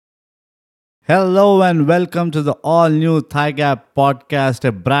Hello and welcome to the all-new Thigh Gap podcast.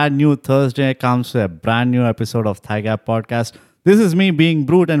 A brand new Thursday comes to a brand new episode of Thigh Gap podcast. This is me being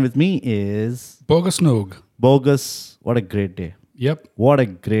Brute, and with me is... Bogus Noog. Bogus. What a great day. Yep. What a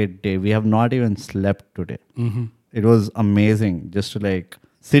great day. We have not even slept today. Mm-hmm. It was amazing just to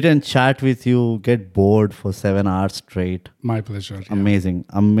sit and chat with you, get bored for 7 hours straight. My pleasure. Yeah.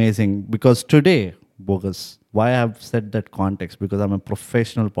 Amazing. Because today, Bogus, why I have said that context? Because I'm a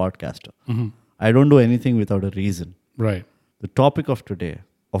professional podcaster. Mm-hmm. I don't do anything without a reason. Right. The topic of today,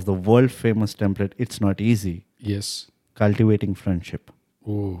 of the world famous template, it's not easy. Yes. Cultivating friendship.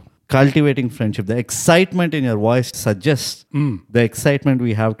 Ooh. Cultivating friendship. The excitement in your voice suggests the excitement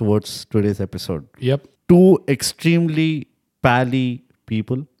we have towards today's episode. Yep. Two extremely pally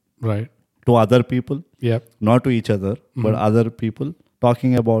people. Right. To other people. Yep. Not to each other, but other people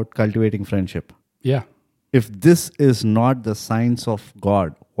talking about cultivating friendship. Yeah. If this is not the science of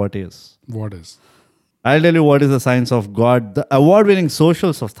God, what is? What is? I'll tell you what is the science of God. The award-winning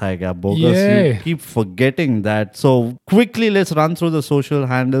socials of Thigh Gap, Bogus. Yay. You keep forgetting that. So quickly, let's run through the social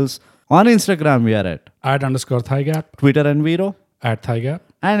handles. On Instagram, we are at @_ThighGap. Twitter and Vero. @ThighGap.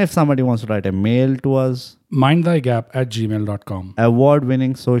 And if somebody wants to write a mail to us, mindthigap@gmail.com.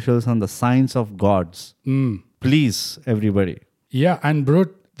 award-winning socials on the science of gods. Please, everybody. Yeah. And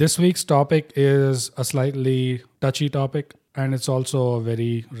Brute, this week's topic is a slightly touchy topic. And it's also a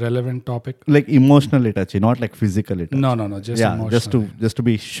very relevant topic. Like emotionally touchy, not like physically touchy. No. Just emotionally. just to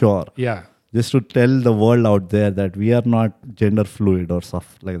be sure. Yeah. Just to tell the world out there that we are not gender fluid or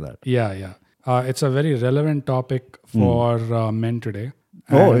stuff like that. Yeah. It's a very relevant topic for men today.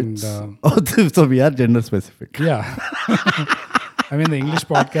 So we are gender specific. Yeah. I mean, the English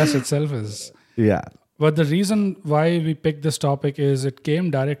podcast itself is. Yeah. But the reason why we picked this topic is it came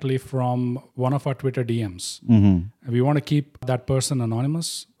directly from one of our Twitter DMs. Mm-hmm. We want to keep that person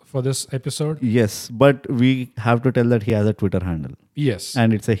anonymous for this episode. Yes, but we have to tell that he has a Twitter handle. Yes.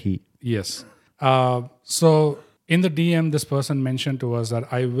 And it's a he. Yes. So in the DM, this person mentioned to us that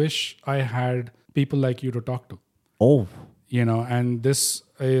I wish I had people like you to talk to. Oh. And this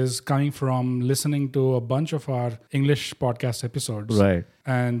is coming from listening to a bunch of our English podcast episodes. Right.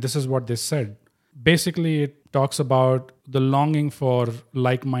 And this is what they said. Basically, it talks about the longing for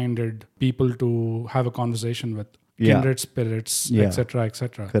like-minded people to have a conversation with, kindred spirits, etc.,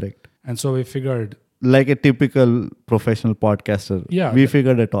 etc. Correct. And so we figured... Like a typical professional podcaster, we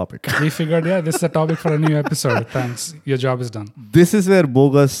figured a topic. This is a topic for a new episode. Thanks. Your job is done. This is where,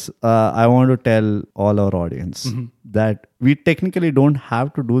 Bogus, I want to tell all our audience that we technically don't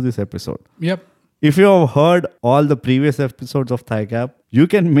have to do this episode. Yep. If you have heard all the previous episodes of Thigh Gap, you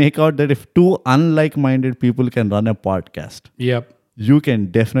can make out that if two unlike-minded people can run a podcast, you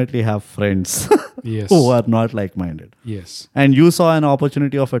can definitely have friends who are not like-minded. Yes. And you saw an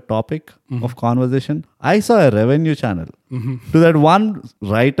opportunity of a topic of conversation. I saw a revenue channel to that one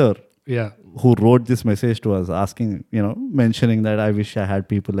writer who wrote this message to us asking, mentioning that I wish I had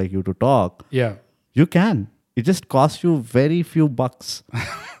people like you to talk. Yeah. You can. It just costs you very few bucks.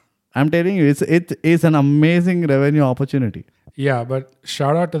 I'm telling you, it is an amazing revenue opportunity. Yeah, but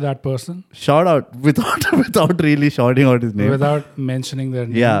shout out to that person. Shout out without really shouting out his name. Without mentioning their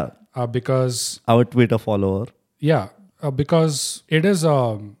name. Yeah. Because... Our Twitter follower. Yeah. Because it is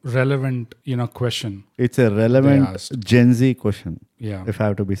a relevant, question. It's a relevant Gen Z question. Yeah. If I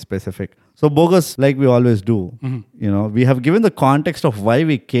have to be specific. So, Bogus, like we always do, we have given the context of why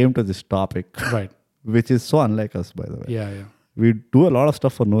we came to this topic. Right. Which is so unlike us, by the way. Yeah. We do a lot of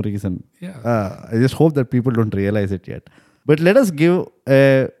stuff for no reason. Yeah. I just hope that people don't realize it yet. But let us give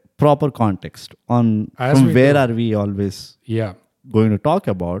a proper context on from where are we always going to talk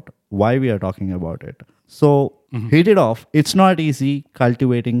about, why we are talking about it. So, hit it off. It's not easy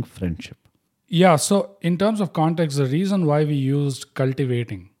cultivating friendship. Yeah. So, in terms of context, the reason why we used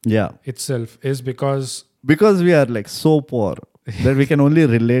cultivating itself is because we are so poor that we can only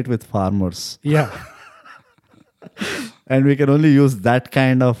relate with farmers. Yeah. And we can only use that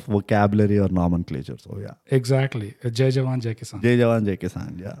kind of vocabulary or nomenclature. So, Exactly. Jai Jawan, Jai Kisan. Jai Jawan, Jai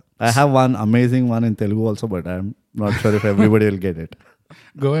Kisan, yeah. I have one amazing one in Telugu also, but I'm not sure if everybody will get it.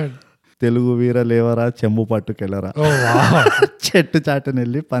 Go ahead. Telugu veera levara, chembu pattu kellara. Oh, wow. Chettu chatu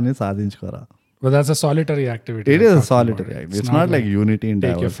nelli pani sadhinchukora. But that's a solitary activity. It is a solitary activity. It's not like unity in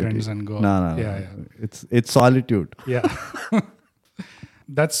diversity. Take your friends and go. No. Yeah. It's solitude. Yeah.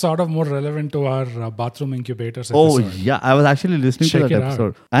 That's sort of more relevant to our bathroom incubators episode. episode. Oh, yeah. I was actually listening to that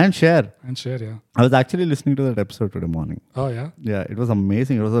episode. And share. Yeah. I was actually listening to that episode today morning. Oh, yeah? Yeah, it was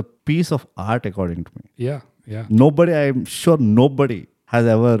amazing. It was a piece of art according to me. Yeah. I'm sure nobody has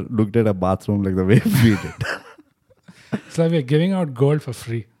ever looked at a bathroom like the way we did. It's like we're giving out gold for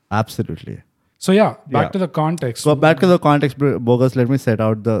free. Absolutely. So back to the context. So back to the context, Bogus, let me set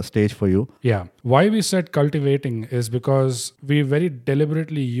out the stage for you. Yeah. Why we said cultivating is because we very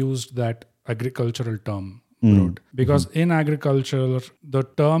deliberately used that agricultural term. Because in agriculture, the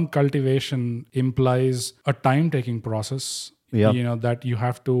term cultivation implies a time-taking process, that you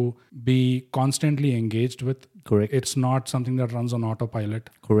have to be constantly engaged with. Correct. It's not something that runs on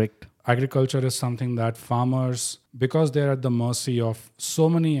autopilot. Correct. Agriculture is something that farmers, because they're at the mercy of so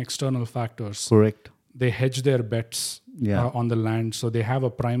many external factors, Correct. they hedge their bets on the land. So they have a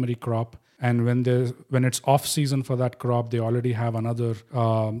primary crop. And when it's off season for that crop, they already have another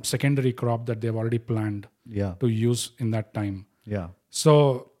secondary crop that they've already planned to use in that time. Yeah.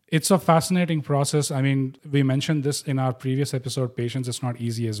 So it's a fascinating process. I mean, we mentioned this in our previous episode, patience is not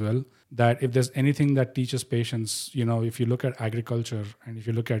easy as well. That if there's anything that teaches patience, if you look at agriculture and if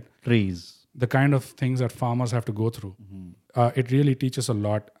you look at trees, the kind of things that farmers have to go through, it really teaches a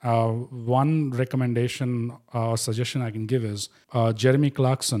lot. One recommendation or suggestion I can give is Jeremy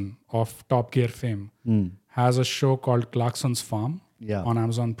Clarkson of Top Gear fame has a show called Clarkson's Farm on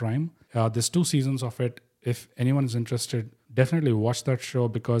Amazon Prime. There's 2 seasons of it. If anyone is interested, definitely watch that show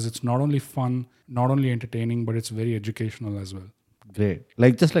because it's not only fun, not only entertaining, but it's very educational as well. Great.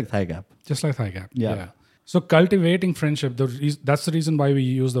 Just like Thigh Gap. Just like Thigh Gap. Yeah. So cultivating friendship, that's the reason why we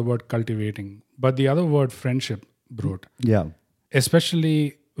use the word cultivating. But the other word friendship, Brute. Yeah.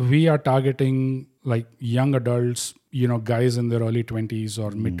 Especially we are targeting like young adults, guys in their early 20s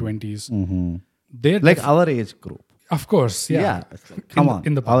or mid 20s. They're like our age group. Of course. Yeah. Come on.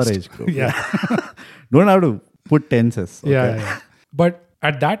 In the past. Our age group. Yeah. Don't have to put tenses. Okay? Yeah. But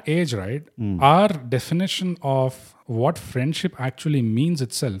at that age, right, our definition of what friendship actually means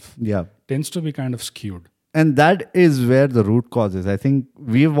itself tends to be kind of skewed. And that is where the root cause is. I think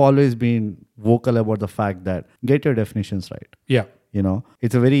we've always been vocal about the fact that get your definitions right. Yeah.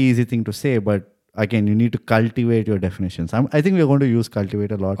 It's a very easy thing to say, but again, you need to cultivate your definitions. I think we're going to use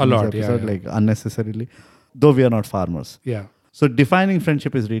cultivate a lot in this episode, like unnecessarily, though we are not farmers. Yeah. So defining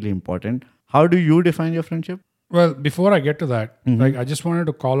friendship is really important. How do you define your friendship? Well, before I get to that, I just wanted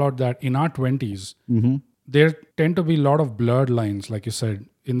to call out that in our 20s, there tend to be a lot of blurred lines, like you said,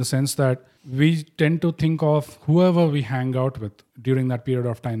 in the sense that we tend to think of whoever we hang out with during that period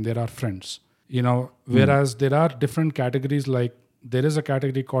of time, they're our friends. Whereas there are different categories, like there is a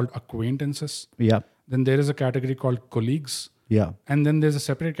category called acquaintances. Yeah. Then there is a category called colleagues. Yeah. And then there's a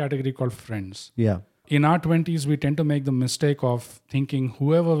separate category called friends. Yeah. In our 20s, we tend to make the mistake of thinking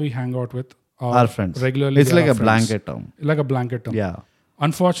whoever we hang out with our friends. Regularly. It's like a blanket term. Like a blanket term. Yeah.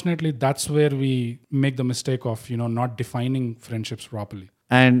 Unfortunately, that's where we make the mistake of, not defining friendships properly.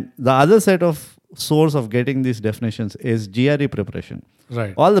 And the other set of source of getting these definitions is GRE preparation.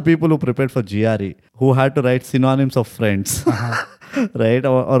 Right. All the people who prepared for GRE, who had to write synonyms of friends, right?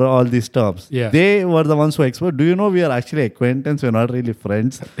 Or all these terms. Yeah. They were the ones who expert. Do you know we are actually acquaintance? We're not really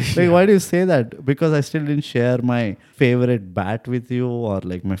friends. Why do you say that? Because I still didn't share my favorite bat with you or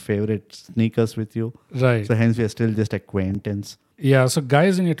like my favorite sneakers with you. Right. So hence we are still just acquaintance. Yeah. So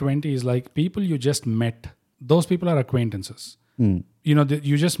guys in your 20s, like people you just met, those people are acquaintances.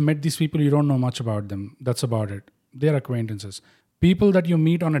 You just met these people, you don't know much about them. That's about it. They're acquaintances. People that you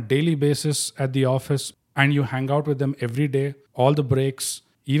meet on a daily basis at the office and you hang out with them every day, all the breaks.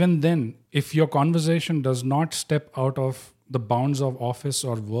 Even then, if your conversation does not step out of the bounds of office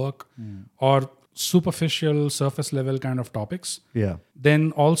or work or superficial surface level kind of topics,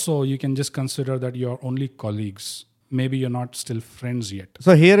 then also you can just consider that you're only colleagues. Maybe you're not still friends yet.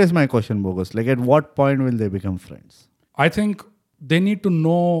 So here is my question, Bogus. Like at what point will they become friends? I think they need to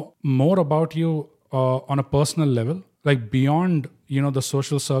know more about you on a personal level, like beyond, the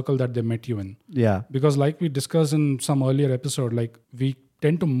social circle that they met you in. Yeah. Because like we discussed in some earlier episode, like we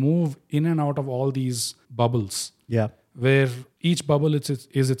tend to move in and out of all these bubbles. Yeah. Where each bubble is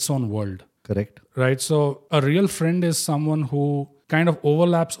its own world. Correct. Right. So a real friend is someone who kind of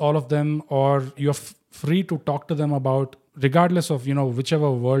overlaps all of them, or you're free to talk to them about, regardless of, whichever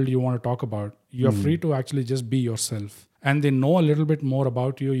world you want to talk about, you're free to actually just be yourself. And they know a little bit more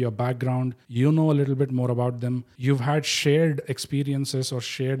about you, your background. You know a little bit more about them. You've had shared experiences or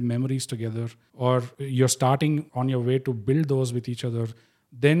shared memories together, or you're starting on your way to build those with each other.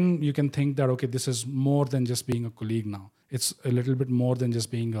 Then you can think that, okay, this is more than just being a colleague now. It's a little bit more than just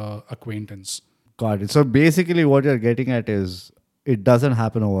being an acquaintance. Got it. So basically what you're getting at is it doesn't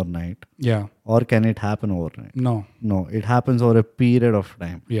happen overnight. Yeah. Or can it happen overnight? No. No, it happens over a period of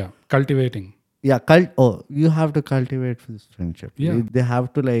time. Yeah. Cultivating. You have to cultivate this friendship. Yeah. They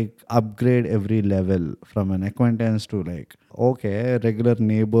have to like upgrade every level from an acquaintance to like, okay, regular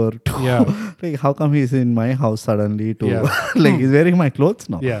neighbor to like, how come he's in my house suddenly to like, he's wearing my clothes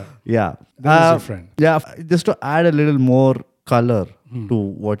now? Yeah. Yeah. That is your friend. Yeah. Just to add a little more color to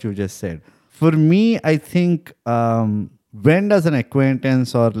what you just said. For me, I think when does an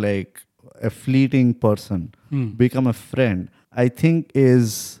acquaintance or like a fleeting person become a friend, I think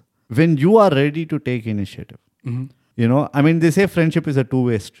is when you are ready to take initiative. You know, I mean, they say friendship is a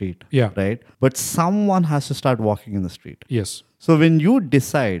two-way street, right? But someone has to start walking in the street. Yes. So when you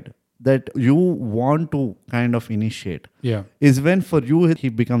decide that you want to kind of initiate, is when for you he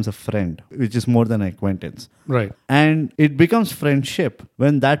becomes a friend, which is more than an acquaintance. Right. And it becomes friendship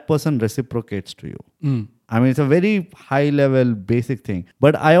when that person reciprocates to you. I mean, it's a very high level basic thing.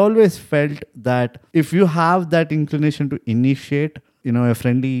 But I always felt that if you have that inclination to initiate, you know, a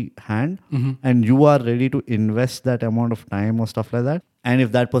friendly hand and you are ready to invest that amount of time or stuff like that, and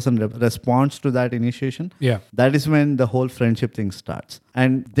if that person responds to that initiation, that is when the whole friendship thing starts.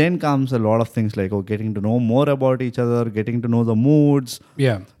 And then comes a lot of things like, getting to know more about each other, getting to know the moods.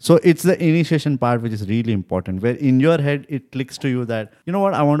 So it's the initiation part which is really important, where in your head it clicks to you that, you know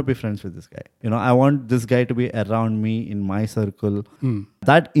what, I want to be friends with this guy. You know, I want this guy to be around me in my circle.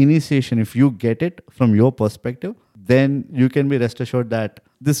 That initiation, if you get it from your perspective, then you can be rest assured that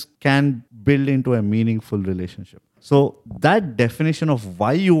this can build into a meaningful relationship. So that definition of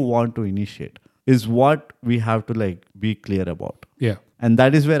why you want to initiate is what we have to like be clear about. And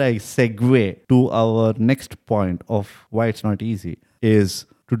that is where I segue to our next point of why it's not easy, is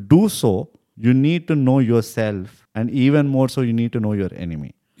to do so, you need to know yourself, and even more so, you need to know your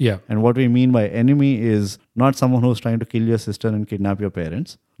enemy. And what we mean by enemy is not someone who's trying to kill your sister and kidnap your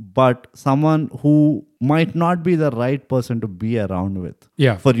parents, but someone who might not be the right person to be around with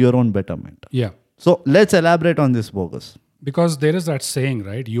for your own betterment. So let's elaborate on this, Bogus. Because there is that saying,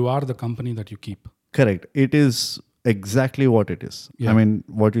 right? You are the company that you keep. Correct. It is exactly what it is. I mean,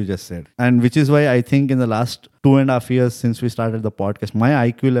 what you just said. And which is why I think in the last 2.5 years since we started the podcast, my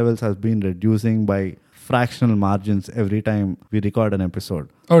IQ levels have been reducing by fractional margins every time we record an episode.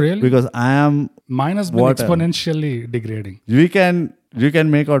 Oh, really? Because mine has been exponentially degrading. You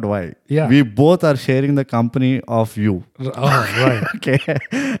can make out why. We both are sharing the company of you. Oh, right. Okay.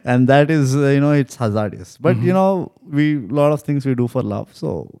 And that is, it's hazardous. But, a lot of things we do for love.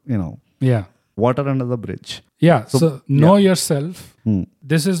 So, water under the bridge. So know yourself.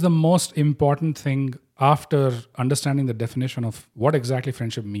 This is the most important thing after understanding the definition of what exactly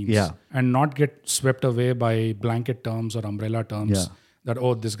friendship means. And not get swept away by blanket terms or umbrella terms. That,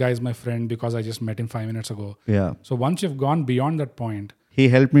 this guy is my friend because I just met him 5 minutes ago. So once you've gone beyond that point. He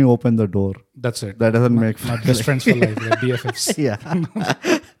helped me open the door. That's it. That doesn't make not best friends for life, like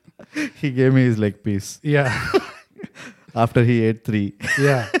BFFs. He gave me his leg piece. After he ate 3.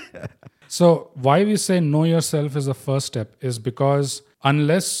 So why we say know yourself is the first step is because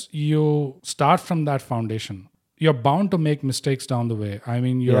unless you start from that foundation, you're bound to make mistakes down the way. I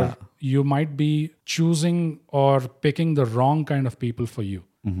mean, you might be choosing or picking the wrong kind of people for you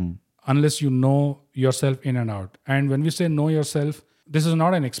unless you know yourself in and out. And when we say know yourself, this is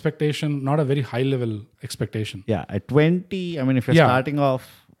not an expectation, not a very high level expectation. At 20, I mean, if you're starting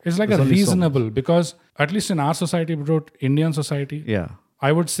off, it's like a reasonable, because at least in our society, Indian society,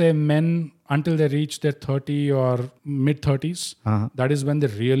 I would say men until they reach their 30 or mid 30s, that is when they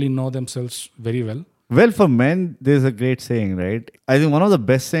really know themselves very well. Well, for men, there's a great saying, right? I think one of the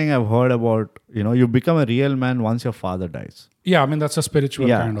best saying I've heard about, you become a real man once your father dies. I mean, that's a spiritual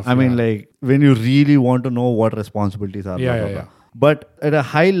kind of. I mean, like when you really want to know what responsibilities are. But at a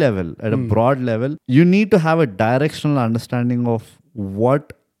high level, at a broad level, you need to have a directional understanding of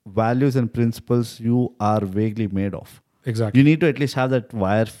what values and principles you are vaguely made of. Exactly. You need to at least have that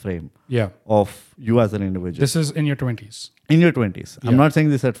wireframe of you as an individual. This is in your 20s. In your 20s. I'm not saying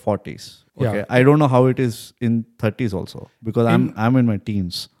this at 40s. Okay. I don't know how it is in 30s also, because I'm in my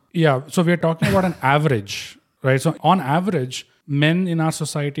teens. So we're talking about an average, right? So on average, men in our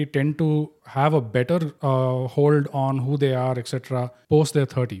society tend to have a better hold on who they are, etc., post their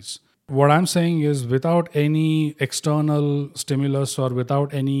 30s. What I'm saying is, without any external stimulus or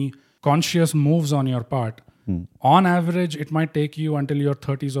without any conscious moves on your part, on average, it might take you until your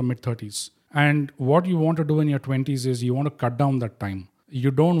 30s or mid 30s. And what you want to do in your 20s is you want to cut down that time. You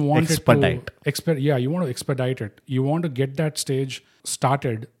don't want you want to expedite it. You want to get that stage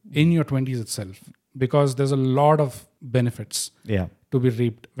started in your 20s itself, because there's a lot of benefits to be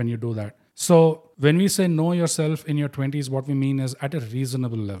reaped when you do that. So when we say know yourself in your 20s, what we mean is at a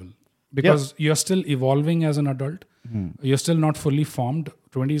reasonable level, because you're still evolving as an adult. You're still not fully formed.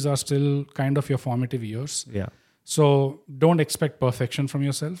 20s are still kind of your formative years. Yeah. So don't expect perfection from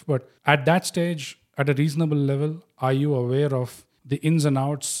yourself. But at that stage, at a reasonable level, are you aware of the ins and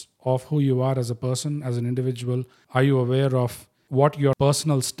outs of who you are as a person, as an individual? Are you aware of what your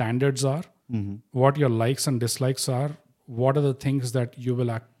personal standards are, what your likes and dislikes are? What are the things that you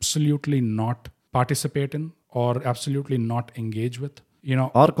will absolutely not participate in or absolutely not engage with?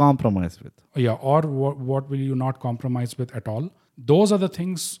 Or compromise with. Yeah, or what will you not compromise with at all? Those are the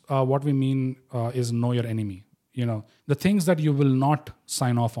things, what we mean is know your enemy. The things that you will not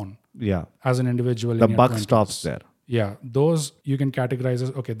sign off on as an individual. The in your buck 20s. stops there. Yeah, those you can categorize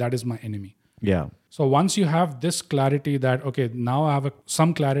as, okay, that is my enemy. Yeah. So once you have this clarity that, okay, now I have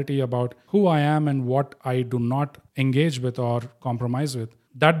some clarity about who I am and what I do not engage with or compromise with,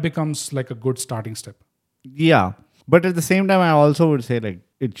 that becomes like a good starting step. Yeah. But at the same time, I also would say like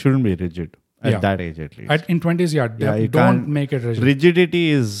it shouldn't be rigid at that age at least. In 20s, don't make it rigid.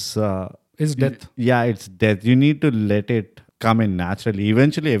 Rigidity is death. Yeah, it's death. You need to let it come in naturally.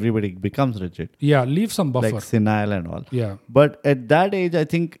 Eventually, everybody becomes rigid. Yeah, leave some buffer. Like senile and all. Yeah. But at that age, I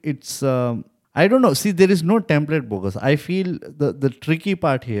think it's... I don't know. See, there is no template bogus. I feel the tricky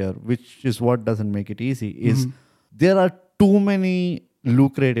part here, which is what doesn't make it easy, is there are too many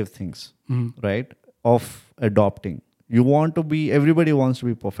lucrative things, right, of adopting. Everybody wants to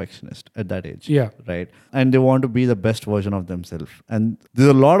be perfectionist at that age. Yeah. Right. And they want to be the best version of themselves. And there's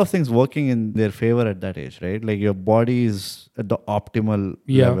a lot of things working in their favor at that age, right? Like your body is at the optimal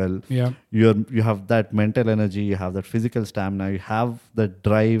level. Yeah. You have that mental energy, you have that physical stamina, you have the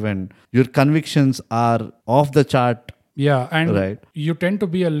drive, and your convictions are off the chart. Yeah, and you tend to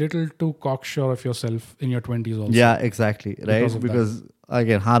be a little too cocksure of yourself in your 20s also. Yeah, exactly. Right. Because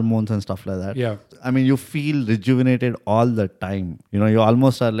again, hormones and stuff like that. Yeah. I mean, you feel rejuvenated all the time. You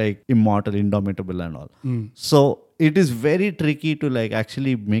almost are like immortal, indomitable and all. So it is very tricky to like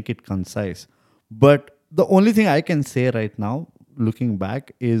actually make it concise. But the only thing I can say right now, looking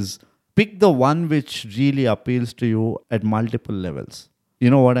back, is pick the one which really appeals to you at multiple levels. You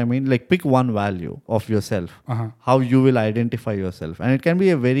know what I mean? Like pick one value of yourself, how you will identify yourself. And it can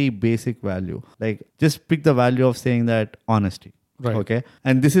be a very basic value. Like just pick the value of saying that honesty. Right. Okay.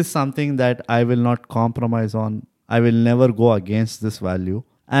 And this is something that I will not compromise on. I will never go against this value.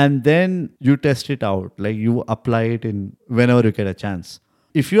 And then you test it out. Like you apply it in whenever you get a chance.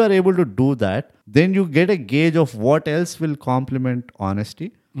 If you are able to do that, then you get a gauge of what else will complement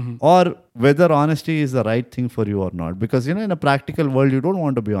honesty. Or whether honesty is the right thing for you or not. Because, in a practical world, you don't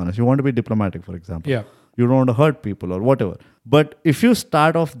want to be honest. You want to be diplomatic, for example. Yeah. You don't want to hurt people or whatever. But if you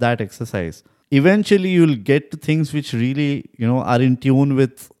start off that exercise, eventually you'll get to things which really, are in tune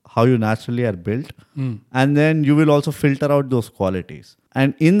with how you naturally are built. And then you will also filter out those qualities.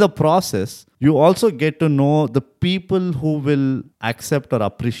 And in the process, you also get to know the people who will accept or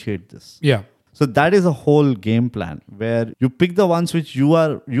appreciate this. Yeah. So that is a whole game plan where you pick the ones which you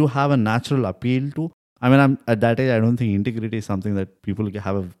have a natural appeal to. I mean, I'm at that age, I don't think integrity is something that people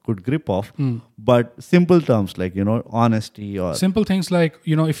have a good grip of. But simple terms like, honesty or... Simple things like,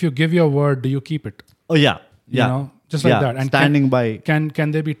 if you give your word, do you keep it? Oh, yeah. Yeah. Just like that. And standing by... Can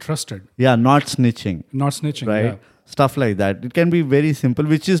they be trusted? Yeah, not snitching. Not snitching, right? Yeah. Stuff like that. It can be very simple,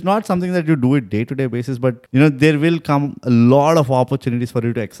 which is not something that you do it day-to-day basis, but there will come a lot of opportunities for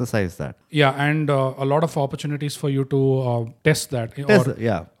you to exercise that. Yeah, and a lot of opportunities for you to test that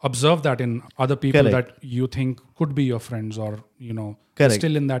observe that in other people that you think could be your friends or,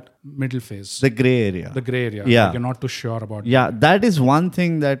 still in that middle phase. The gray area. Yeah. Like you're not too sure about. Yeah, that is one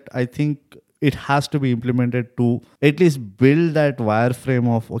thing that I think it has to be implemented to at least build that wireframe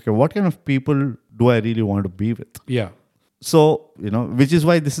of, okay, what kind of people do I really want to be with? Yeah. So, which is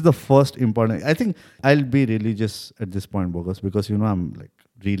why this is the first important. I think I'll be religious at this point, Bogus, because, I'm like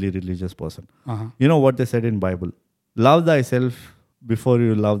really religious person. You know what they said in Bible? Love thyself before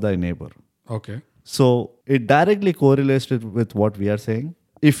you love thy neighbor. Okay. So it directly correlates with what we are saying.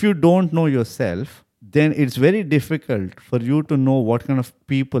 If you don't know yourself, then it's very difficult for you to know what kind of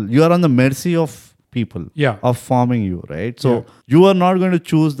people. You are on the mercy of people of forming you, right? So you are not going to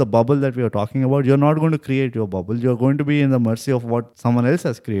choose the bubble that we are talking about. You're not going to create your bubble. You're going to be in the mercy of what someone else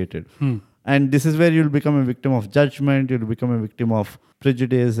has created. And this is where you'll become a victim of judgment. You'll become a victim of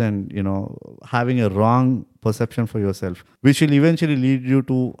prejudice and, having a wrong perception for yourself, which will eventually lead you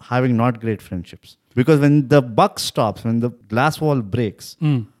to having not great friendships. Because when the buck stops, when the glass wall breaks,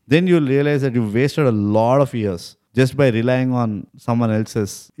 then you'll realize that you've wasted a lot of years just by relying on someone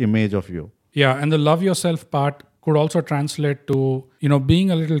else's image of you. Yeah, and the love yourself part could also translate to,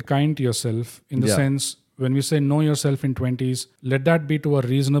 being a little kind to yourself in the sense, when we say know yourself in 20s, let that be to a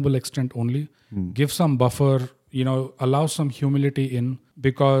reasonable extent only. Give some buffer, allow some humility in,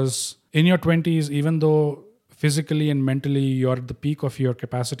 because in your 20s, even though physically and mentally you're at the peak of your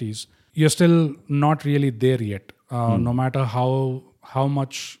capacities, you're still not really there yet. No matter how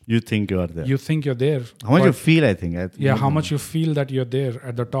much you think you are there. You think you're there. How much you feel, I think. How much you feel that you're there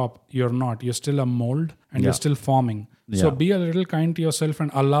at the top, you're not. You're still a mold and you're still forming. So be a little kind to yourself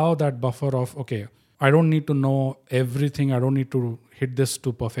and allow that buffer of, okay, I don't need to know everything. I don't need to hit this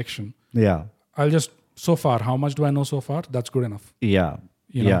to perfection. Yeah. I'll just, so far, how much do I know so far? That's good enough. Yeah.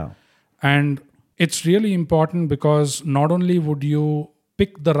 Yeah. And it's really important, because not only would you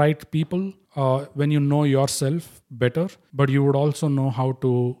pick the right people when you know yourself better, but you would also know how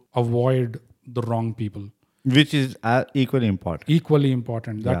to avoid the wrong people. Which is equally important. Equally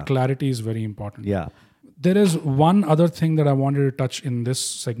important. That clarity is very important. Yeah. There is one other thing that I wanted to touch in this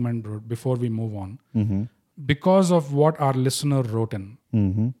segment, bro, before we move on. Mm-hmm. Because of what our listener wrote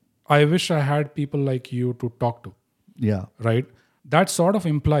in, I wish I had people like you to talk to. Yeah. Right? That sort of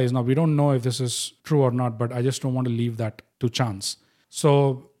implies, now we don't know if this is true or not, but I just don't want to leave that to chance.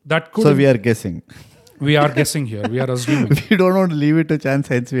 So that could... So we are guessing. We are guessing here. We are assuming. We don't want to leave it to chance,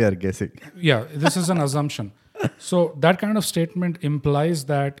 hence we are guessing. Yeah, this is an assumption. So that kind of statement implies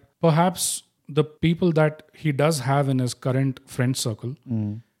that perhaps the people that he does have in his current friend circle,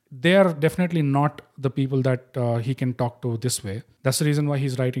 they are definitely not the people that he can talk to this way. That's the reason why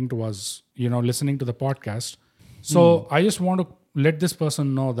he's writing to us, listening to the podcast. So I just want to let this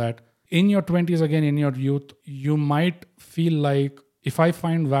person know that in your 20s, again, in your youth, you might feel like, if I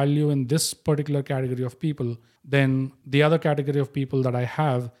find value in this particular category of people, then the other category of people that I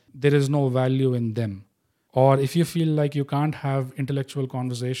have, there is no value in them. Or if you feel like you can't have intellectual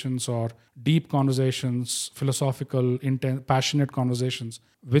conversations or deep conversations, philosophical, passionate conversations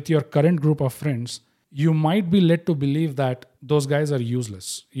with your current group of friends, you might be led to believe that those guys are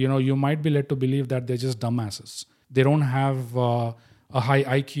useless. You might be led to believe that they're just dumbasses. They don't have a high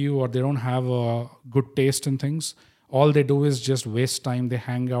IQ, or they don't have a good taste in things. All they do is just waste time. They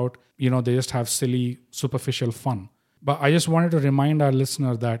hang out, they just have silly, superficial fun. But I just wanted to remind our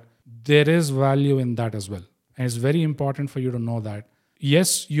listener that there is value in that as well. And it's very important for you to know that.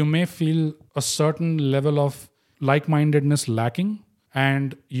 Yes, you may feel a certain level of like-mindedness lacking,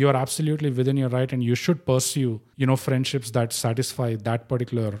 and you're absolutely within your right, and you should pursue, friendships that satisfy that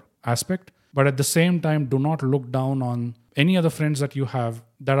particular aspect. But at the same time, do not look down on any other friends that you have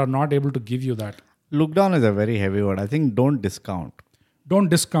that are not able to give you that. Look down is a very heavy word. I think don't discount. Don't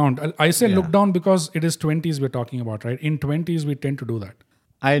discount. I say look down because it is 20s we're talking about, right? In 20s, we tend to do that.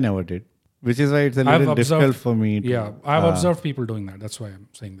 I never did, which is why it's a little difficult for me. I've observed people doing that. That's why I'm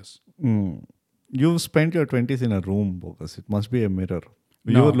saying this. You've spent your 20s in a room, Bogus. It must be a mirror.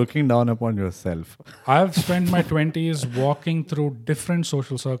 You were looking down upon yourself. I've spent my 20s walking through different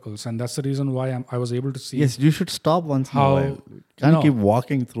social circles, and that's the reason why I was able to see... Yes, you should stop once in a while. You can't keep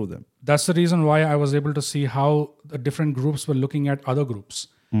walking through them. That's the reason why I was able to see how the different groups were looking at other groups.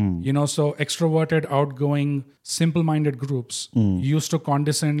 So extroverted, outgoing, simple-minded groups used to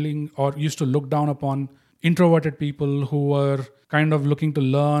condescending or used to look down upon introverted people who were kind of looking to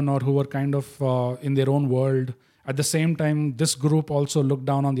learn or who were kind of in their own world. At the same time, this group also looked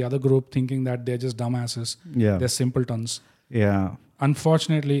down on the other group, thinking that they're just dumbasses. Yeah. They're simpletons. Yeah.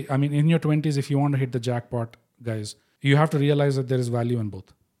 Unfortunately, in your 20s, if you want to hit the jackpot, guys, you have to realize that there is value in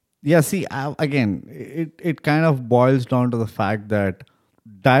both. Yeah, see, again, it kind of boils down to the fact that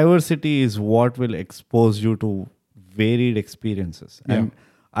diversity is what will expose you to varied experiences. Yeah. And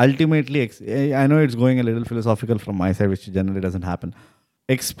ultimately, I know it's going a little philosophical from my side, which generally doesn't happen.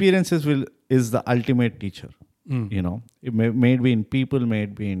 Experiences is the ultimate teacher. It may be in people, may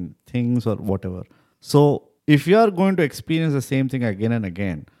be in things or whatever. So if you are going to experience the same thing again and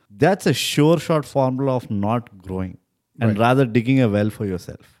again, that's a sure shot formula of not growing and rather digging a well for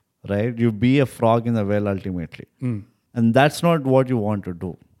yourself, right? You be a frog in the well ultimately. And that's not what you want to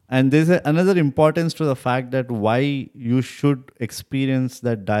do. And there's another importance to the fact that why you should experience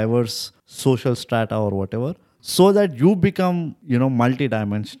that diverse social strata or whatever, so that you become,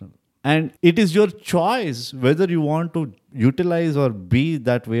 multidimensional. And it is your choice whether you want to utilize or be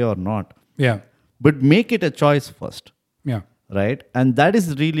that way or not. Yeah. But make it a choice first. Yeah. Right? And that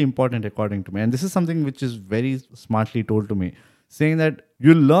is really important according to me. And this is something which is very smartly told to me, saying that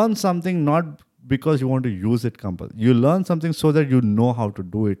you learn something not because you want to use it compulsively. You learn something so that you know how to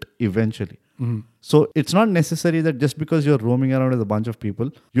do it eventually. So it's not necessary that just because you're roaming around with a bunch of people,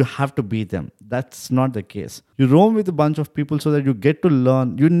 you have to be them. That's not the case. You roam with a bunch of people so that you get to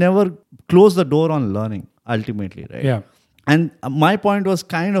learn. You never close the door on learning, ultimately, right? Yeah. And my point was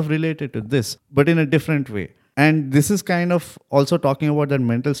kind of related to this, but in a different way. And this is kind of also talking about that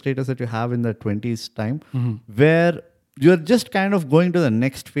mental status that you have in the 20s time, where you're just kind of going to the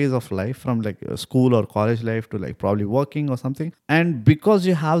next phase of life from like school or college life to like probably working or something. And because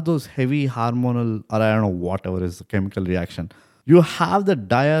you have those heavy hormonal, or I don't know, whatever is the chemical reaction, you have the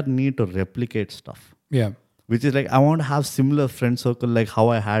dire need to replicate stuff. Yeah. Which is like, I want to have similar friend circle like how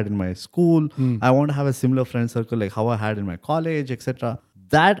I had in my school. I want to have a similar friend circle like how I had in my college, etc.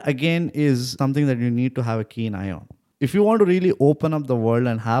 That again is something that you need to have a keen eye on. If you want to really open up the world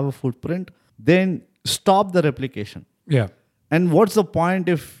and have a footprint, then stop the replication. Yeah. And what's the point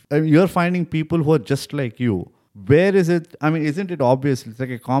if you're finding people who are just like you? Where is it? I mean, isn't it obvious? It's like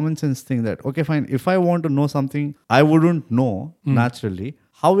a common sense thing that, okay, fine. If I want to know something I wouldn't know naturally,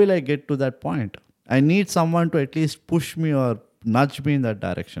 how will I get to that point? I need someone to at least push me or nudge me in that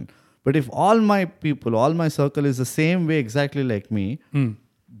direction. But if all my people, all my circle is the same way exactly like me,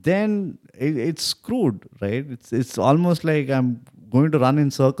 then it's screwed, right? It's almost like I'm going to run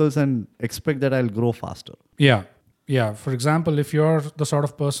in circles and expect that I'll grow faster. Yeah. Yeah. For example, if you're the sort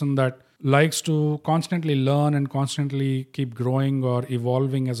of person that likes to constantly learn and constantly keep growing or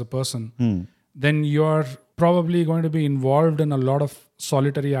evolving as a person, then you're probably going to be involved in a lot of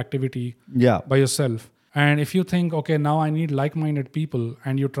solitary activity by yourself. And if you think, okay, now I need like-minded people,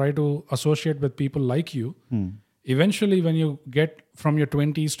 and you try to associate with people like you, eventually when you get from your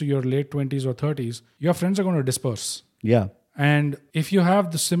 20s to your late 20s or 30s, your friends are going to disperse. Yeah. And if you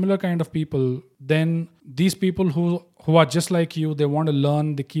have the similar kind of people, then these people who are just like you, they want to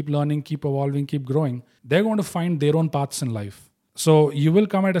learn, they keep learning, keep evolving, keep growing, they're going to find their own paths in life. So you will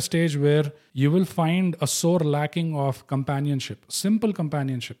come at a stage where you will find a sore lacking of companionship, simple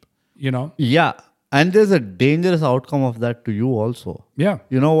companionship, Yeah. And there's a dangerous outcome of that to you also. Yeah.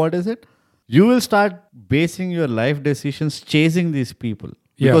 You know what is it? You will start basing your life decisions chasing these people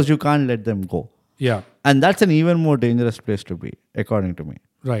because you can't let them go. Yeah. And that's an even more dangerous place to be, according to me.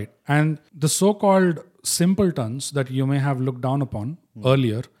 Right. And the so-called simpletons that you may have looked down upon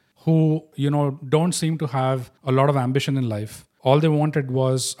earlier, who, don't seem to have a lot of ambition in life. All they wanted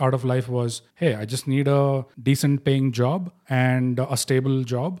out of life was, hey, I just need a decent paying job and a stable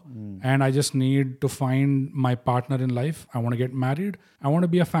job. And I just need to find my partner in life. I want to get married. I want to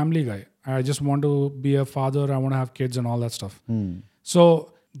be a family guy. I just want to be a father. I want to have kids and all that stuff.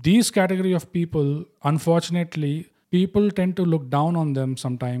 So these category of people, unfortunately, people tend to look down on them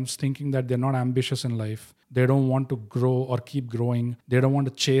sometimes, thinking that they're not ambitious in life. They don't want to grow or keep growing. They don't want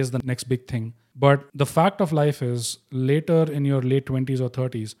to chase the next big thing. But the fact of life is, later in your late 20s or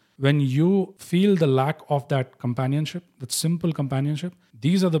 30s, when you feel the lack of that companionship, that simple companionship,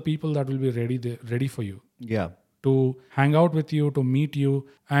 these are the people that will be ready for you. Yeah. To hang out with you, to meet you.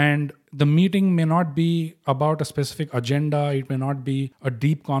 And the meeting may not be about a specific agenda. It may not be a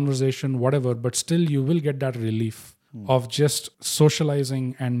deep conversation, whatever, but still you will get that relief of just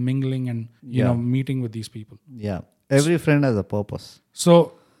socializing and mingling and, meeting with these people. Yeah. Every friend has a purpose.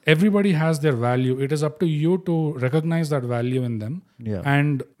 So everybody has their value. It is up to you to recognize that value in them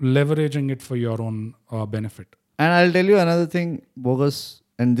and leveraging it for your own benefit. And I'll tell you another thing, Bogus,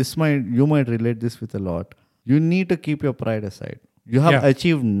 and you might relate this with a lot. You need to keep your pride aside. You have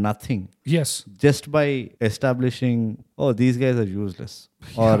achieved nothing. Yes. Just by establishing, these guys are useless.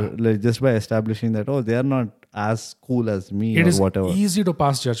 Or like just by establishing that, they are not as cool as me or whatever. It is easy to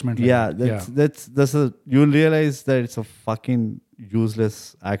pass judgment. You'll realize that it's a fucking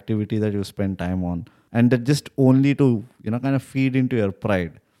useless activity that you spend time on. And that just only to, kind of feed into your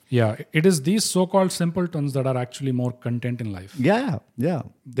pride. Yeah, it is these so-called simpletons that are actually more content in life. Yeah.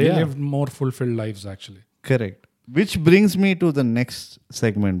 They live more fulfilled lives, actually. Correct. Which brings me to the next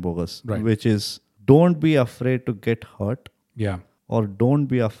segment, Bogus, which is don't be afraid to get hurt. Yeah. Or don't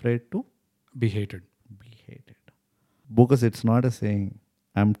be afraid to be hated. Bogus, it's not a saying.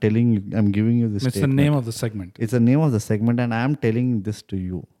 I'm telling you, I'm giving you this statement. It's the name of the segment. It's the name of the segment, and I'm telling this to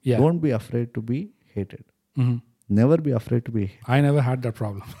you. Yeah. Don't be afraid to be hated. Mm-hmm. Never be afraid to be hated. I never had that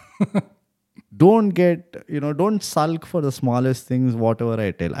problem. Don't sulk for the smallest things, whatever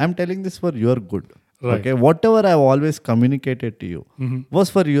I tell. I'm telling this for your good. Right. Okay, whatever I've always communicated to you was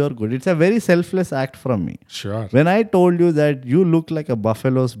for your good. It's a very selfless act from me. Sure. When I told you that you look like a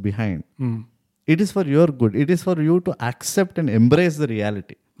buffalo's behind, it is for your good. It is for you to accept and embrace the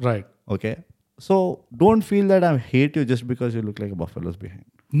reality. Right. Okay. So don't feel that I hate you just because you look like a buffalo's behind.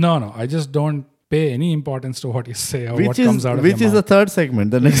 No. I just don't pay any importance to what you say or what comes out of your mouth. Which is the third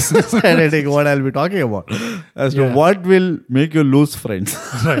segment. The next slide, I think what I'll be talking about. As to what will make you lose friends.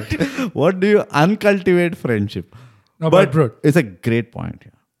 Right. What do you uncultivate friendship? No, but bro, it's a great point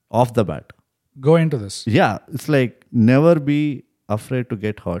here. Off the bat. Go into this. Yeah. It's like never be afraid to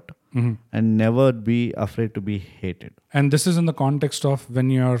get hurt. and never be afraid to be hated. And this is in the context of when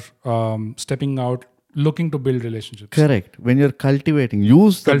you're stepping out, looking to build relationships. Correct. When you're cultivating,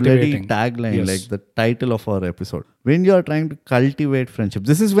 use the bloody tagline, like the title of our episode. When you're trying to cultivate friendship,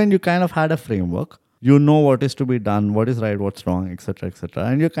 this is when you kind of had a framework. You know what is to be done, what is right, what's wrong, etc., etc.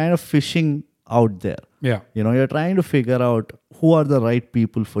 And you're kind of fishing out there. Yeah. You're trying to figure out who are the right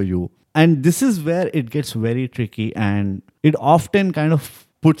people for you. And this is where it gets very tricky, and it often kind of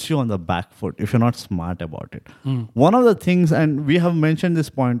puts you on the back foot if you're not smart about it. One of the things, and we have mentioned this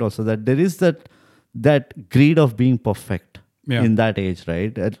point also, that there is that greed of being perfect in that age,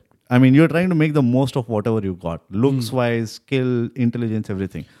 right? I mean, you're trying to make the most of whatever you got, looks wise, skill, intelligence,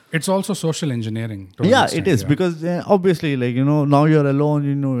 everything. It's also social engineering. It is because obviously, like, now you're alone,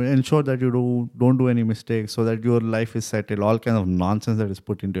 ensure that you don't do any mistakes so that your life is settled, all kind of nonsense that is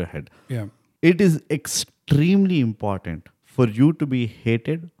put into your head. Yeah. It is extremely important for you to be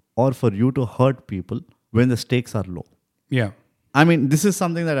hated or for you to hurt people when the stakes are low. Yeah. I mean, this is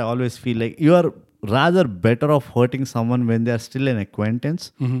something that I always feel like you are rather better off hurting someone when they are still an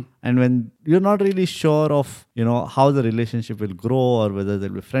acquaintance and when you're not really sure of, how the relationship will grow or whether they'll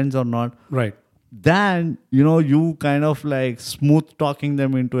be friends or not. Right. Then, you kind of like smooth talking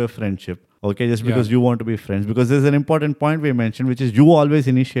them into a friendship. Okay, just because you want to be friends. Because there's an important point we mentioned, which is you always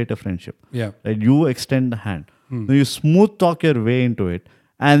initiate a friendship. Yeah. Right? You extend the hand. So you smooth talk your way into it.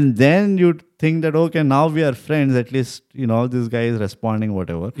 And then you think that, okay, now we are friends. At least, this guy is responding,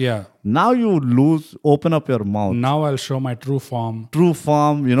 whatever. Yeah. Now you open up your mouth. Now I'll show my true form.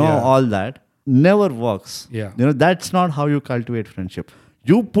 All that never works. Yeah. That's not how you cultivate friendship.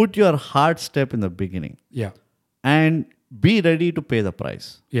 You put your hard step in the beginning. Yeah. And be ready to pay the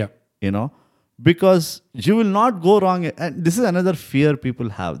price. Yeah. Because you will not go wrong. And this is another fear people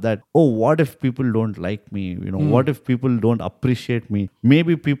have, that, what if people don't like me? What if people don't appreciate me?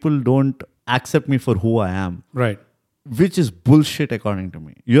 Maybe people don't accept me for who I am. Right. Which is bullshit according to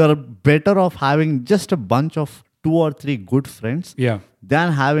me. You are better off having just a bunch of 2 or 3 good friends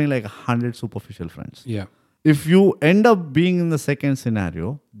than having like 100 superficial friends. Yeah. If you end up being in the second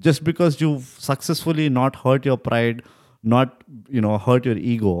scenario, just because you've successfully not hurt your pride, not, hurt your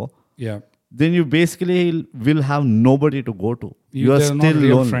ego, then you basically will have nobody to go to. You are still not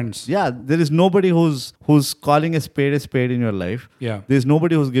real lonely. Friends. Yeah, there is nobody who's calling a spade in your life. Yeah. There's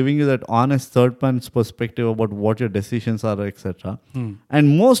nobody who's giving you that honest third-person perspective about what your decisions are, etc.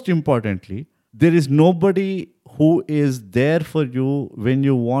 And most importantly, there is nobody who is there for you when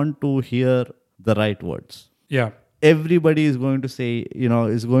you want to hear the right words. Yeah. Everybody is going to say,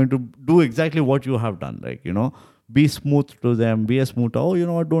 is going to do exactly what you have done. Like, be smooth to them, be a smooth,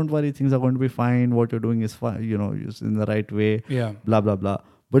 don't worry, things are going to be fine. What you're doing is fine, it's in the right way, blah, blah, blah.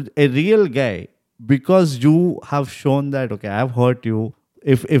 But a real guy, because you have shown that, okay, I've hurt you.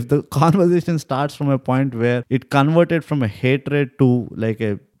 If the conversation starts from a point where it converted from a hatred to like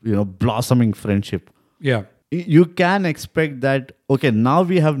a, blossoming friendship. Yeah. You can expect that, okay, now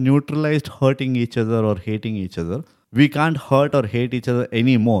we have neutralized hurting each other or hating each other. We can't hurt or hate each other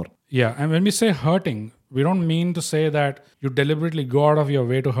anymore. Yeah. And when we say hurting, we don't mean to say that you deliberately go out of your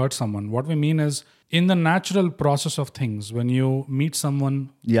way to hurt someone. What we mean is, in the natural process of things, when you meet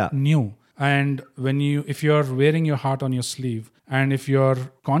someone new, and if you're wearing your heart on your sleeve, and if you're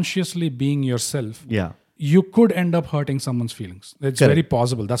consciously being yourself, you could end up hurting someone's feelings. It's very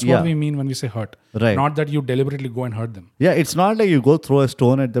possible. That's what we mean when we say hurt. Right. Not that you deliberately go and hurt them. Yeah, it's not like you go throw a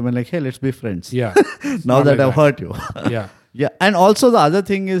stone at them and like, hey, let's be friends. Yeah. Now that I've hurt you. Yeah. Yeah. And also the other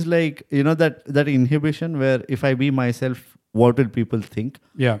thing is like, that inhibition where if I be myself, what will people think?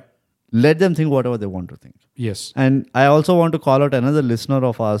 Yeah. Let them think whatever they want to think. Yes. And I also want to call out another listener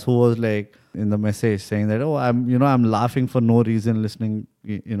of ours who was like in the message saying that, I'm laughing for no reason, listening,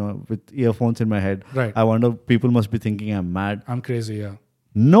 with earphones in my head. Right. I wonder, people must be thinking I'm mad. I'm crazy. Yeah.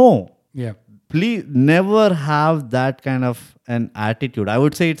 No. Yeah. Please never have that kind of an attitude. I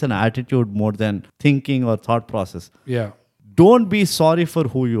would say it's an attitude more than thinking or thought process. Yeah. Don't be sorry for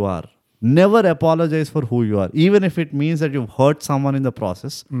who you are. Never apologize for who you are. Even if it means that you've hurt someone in the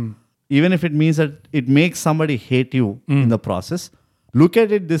process, even if it means that it makes somebody hate you in the process, look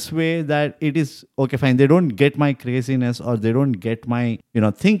at it this way, that it is, okay, fine, they don't get my craziness or they don't get my,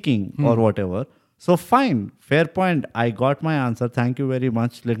 thinking or whatever. So fine, fair point. I got my answer. Thank you very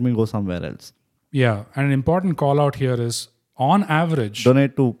much. Let me go somewhere else. Yeah. And an important call out here is, on average...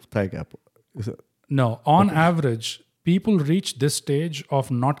 Donate to Thigh Gap. No, on average... people reach this stage of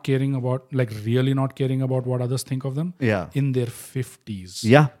not caring about, like really not caring about what others think of them in their 50s.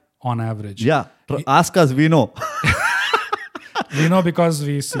 Yeah. On average. Yeah. Ask us, we know. We know because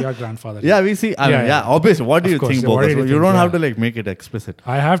we see our grandfather. Yeah, we see. I mean, obviously. What do you think, What Bogus? do you You think? don't have to like make it explicit.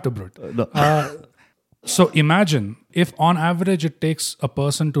 I have to, Brut. No. So imagine if on average it takes a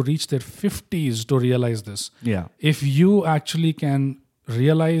person to reach their 50s to realize this. Yeah. If you actually can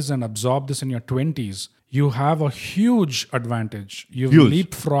realize and absorb this in your 20s, you have a huge advantage. You've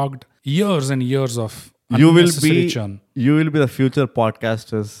leapfrogged years and years of unnecessary churn. You will be the future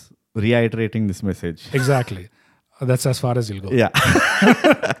podcasters reiterating this message. Exactly. That's as far as you'll go. Yeah.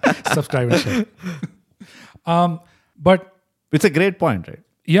 Subscribe and share. But it's a great point, right?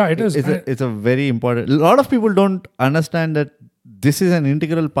 Yeah, it is. It's a very important. A lot of people don't understand that this is an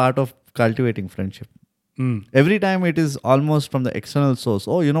integral part of cultivating friendship. Every time it is almost from the external source.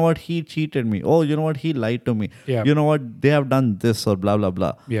 Oh, you know what? He cheated me. Oh, you know what? He lied to me. Yeah. You know what? They have done this or blah, blah,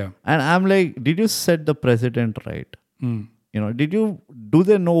 blah. Yeah. And I'm like, did you set the precedent right? You know, do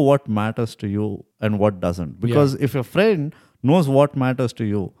they know what matters to you and what doesn't? Because if a friend knows what matters to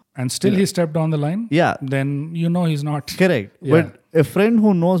you, and still he stepped on the line, then you know he's not. Correct. Yeah. But a friend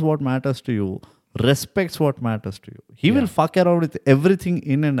who knows what matters to you, respects what matters to you, he will fuck around with everything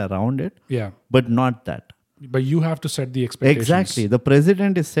in and around it. Yeah. But not that. But you have to set the expectations. Exactly. The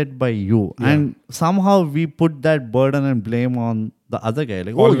precedent is set by you. Yeah. And somehow we put that burden and blame on the other guy.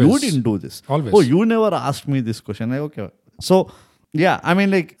 Like, oh, you didn't do this. Always. Oh, you never asked me this question. Like, okay. So, yeah, I mean,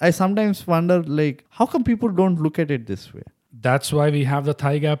 like, I sometimes wonder, like, how come people don't look at it this way? That's why we have the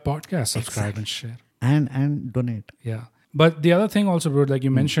Thigh Gap podcast. Subscribe and share. And donate. Yeah. But the other thing also, bro, like you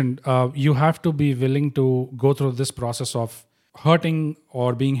mentioned, you have to be willing to go through this process of hurting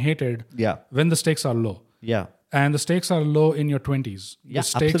or being hated when the stakes are low. Yeah. And the stakes are low in your 20s. Yeah, the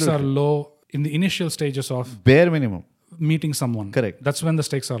stakes are low in the initial stages of bare minimum meeting someone. Correct. That's when the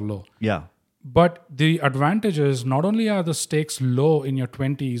stakes are low. Yeah. But the advantage is not only are the stakes low in your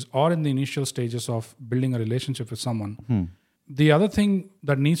 20s or in the initial stages of building a relationship with someone, the other thing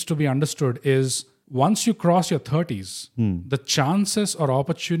that needs to be understood is once you cross your 30s, the chances or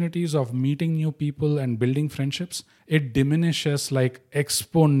opportunities of meeting new people and building friendships, it diminishes like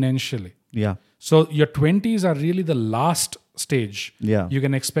exponentially. Yeah. So your 20s are really the last stage. Yeah. You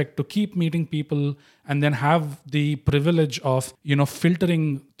can expect to keep meeting people and then have the privilege of,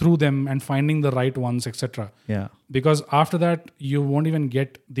 filtering through them and finding the right ones, etc. Yeah. Because after that, you won't even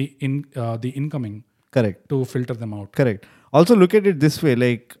get the incoming. Correct. To filter them out. Correct. Also look at it this way,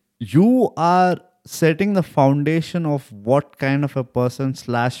 like you are setting the foundation of what kind of a person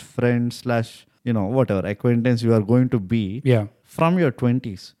 / friend / whatever acquaintance you are going to be from your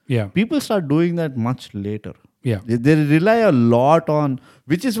 20s. Yeah. People start doing that much later. Yeah. They rely a lot on,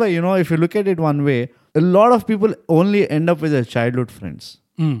 which is why, if you look at it one way, a lot of people only end up with their childhood friends.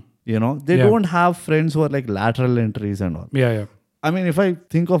 They don't have friends who are like lateral entries and all. Yeah. I mean, if I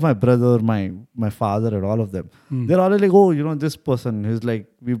think of my brother, my father and all of them, they're all like, oh, this person is like,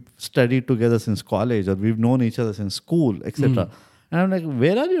 we've studied together since college or we've known each other since school, etc. And I'm like,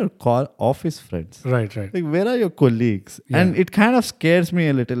 where are your office friends? Right. Like, where are your colleagues? Yeah. And it kind of scares me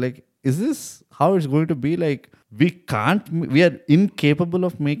a little. Like, is this how it's going to be? Like, we are incapable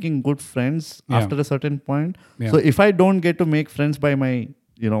of making good friends after a certain point. Yeah. So if I don't get to make friends by my,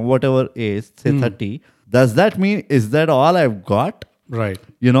 whatever age, say 30, does that mean, is that all I've got? Right.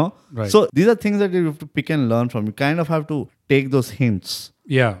 Right. So these are things that you have to pick and learn from. You kind of have to take those hints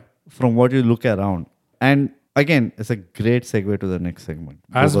from what you look around. And again, it's a great segue to the next segment.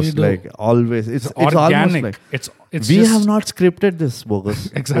 As we do. Like always, it's organic. Almost like it's we have not scripted this, Bogus.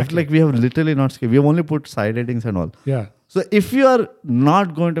 Exactly. It's like we have literally not scripted. We have only put side headings and all. Yeah. So if you are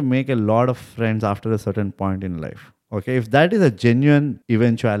not going to make a lot of friends after a certain point in life, okay, if that is a genuine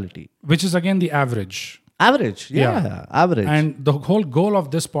eventuality. Which is again the average. Average. Average. And the whole goal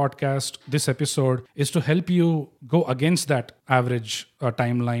of this podcast, this episode, is to help you go against that average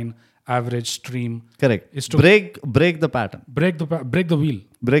timeline, average stream. Correct. Is to break the pattern. Break the wheel.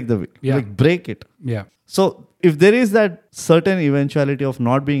 Break the wheel. Yeah. Like break it. Yeah. So if there is that certain eventuality of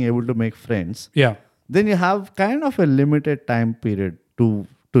not being able to make friends, then you have kind of a limited time period to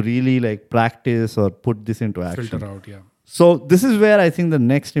really like practice or put this into action. Filter out, So this is where I think the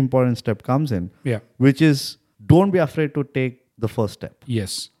next important step comes in. Yeah. Which is don't be afraid to take the first step.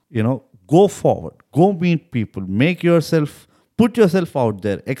 Yes. Go forward. Go meet people. Put yourself out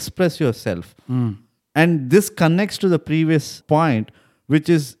there. Express yourself. And this connects to the previous point, which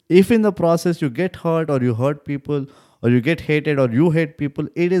is if in the process you get hurt or you hurt people or you get hated or you hate people,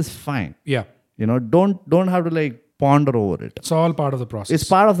 it is fine. Yeah. Don't have to like ponder over it. It's all part of the process. It's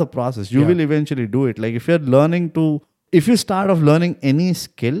part of the process. You will eventually do it. Like if you start off learning any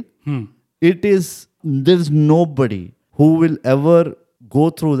skill, there's nobody who will ever go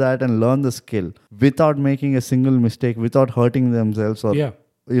through that and learn the skill without making a single mistake, without hurting themselves or,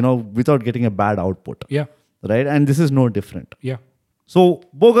 without getting a bad output. Yeah. Right? And this is no different. Yeah. So,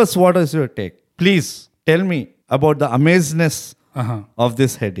 Bogus, what is your take? Please tell me about the amazingness of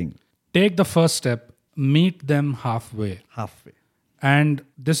this heading. Take the first step, meet them halfway. And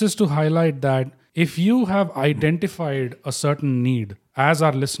this is to highlight that if you have identified a certain need, as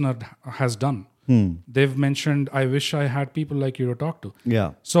our listener has done, they've mentioned, I wish I had people like you to talk to.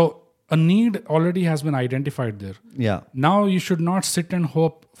 Yeah. So a need already has been identified there. Yeah. Now you should not sit and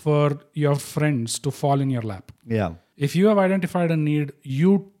hope for your friends to fall in your lap. Yeah. If you have identified a need,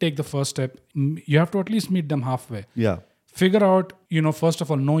 you take the first step. You have to at least meet them halfway. Yeah. Figure out, first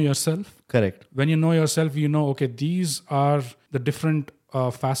of all, know yourself. Correct. When you know yourself, okay, these are the different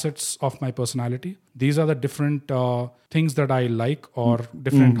facets of my personality. These are the different things that I like or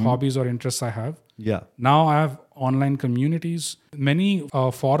different hobbies or interests I have. Yeah. Now I have online communities, many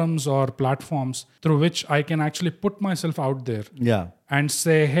forums or platforms through which I can actually put myself out there. Yeah. And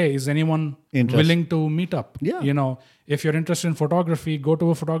say, hey, is anyone willing to meet up? Yeah. If you're interested in photography, go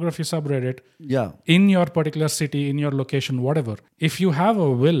to a photography subreddit. Yeah. In your particular city, in your location, whatever. If you have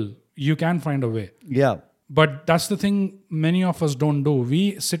a will, you can find a way. Yeah. But that's the thing many of us don't do.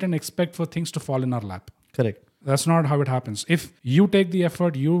 We sit and expect for things to fall in our lap. Correct. That's not how it happens. If you take the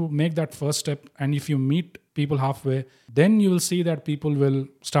effort, you make that first step, and if you meet people halfway, then you will see that people will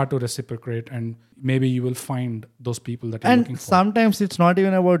start to reciprocate, and maybe you will find those people that you're looking for. And sometimes it's not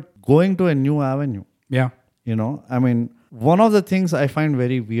even about going to a new avenue. Yeah. One of the things I find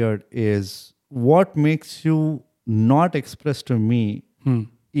very weird is what makes you not express to me,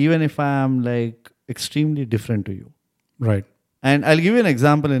 even if I am like extremely different to you. Right. And I'll give you an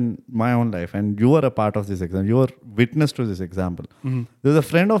example in my own life, and you are a part of this example. You are witness to this example. There's a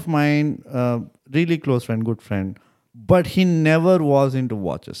friend of mine, really close friend, good friend, but he never was into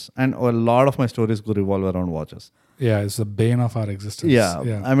watches. And a lot of my stories could revolve around watches. Yeah, it's the bane of our existence.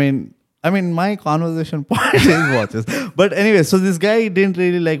 Yeah. I mean, my conversation point is watches. But anyway, so this guy didn't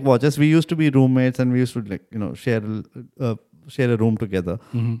really like watches. We used to be roommates, and we used to share a room together.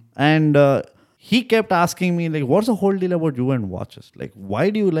 And he kept asking me, like, what's the whole deal about you and watches? Like,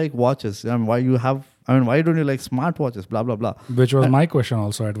 why do you like watches? Why don't you like smartwatches? Blah, blah, blah. Which was my question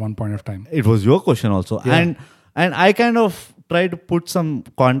also at one point of time. It was your question also. Yeah. And I kind of try to put some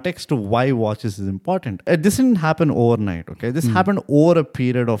context to why watches is important. This didn't happen overnight, okay? This happened over a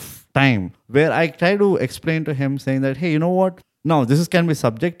period of time where I try to explain to him saying that, hey, you know what? Now, can be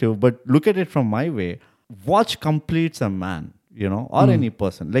subjective, but look at it from my way. Watch completes a man. Or any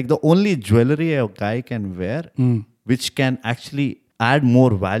person. Like the only jewelry a guy can wear, which can actually add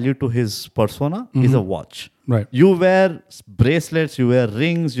more value to his persona, is a watch. Right. You wear bracelets, you wear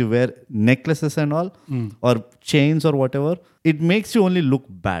rings, you wear necklaces and all, or chains or whatever. It makes you only look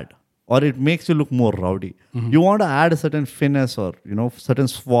bad, or it makes you look more rowdy. You want to add a certain finesse or, certain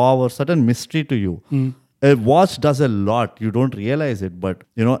suave or certain mystery to you. A watch does a lot. You don't realize it, but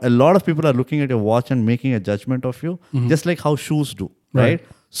a lot of people are looking at your watch and making a judgment of you, just like how shoes do, right?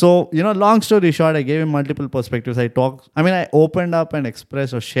 So, long story short, I gave him multiple perspectives. I opened up and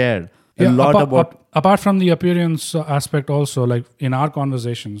expressed or shared a lot about... Apart from the appearance aspect also, like in our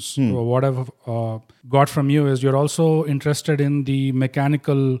conversations, what I've got from you is you're also interested in the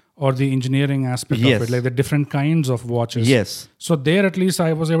mechanical or the engineering aspect of it, like the different kinds of watches. Yes. So there at least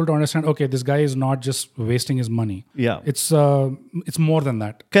I was able to understand, okay, this guy is not just wasting his money. Yeah. It's more than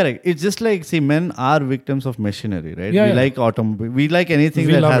that. Correct. It's just like, men are victims of machinery, right? Yeah, we like automobile. We like anything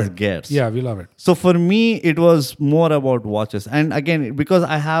that has gears. Yeah, we love it. So for me, it was more about watches. And again, because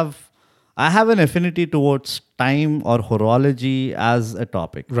I have an affinity towards time or horology as a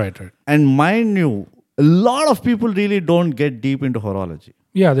topic. Right. And mind you, a lot of people really don't get deep into horology.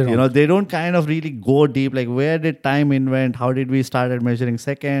 Yeah, they don't. They don't kind of really go deep. Like, where did time invent? How did we started measuring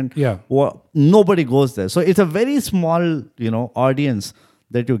second? Yeah. Nobody goes there. So it's a very small, audience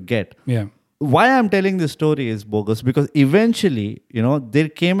that you get. Yeah. Why I'm telling this story is bogus because eventually, there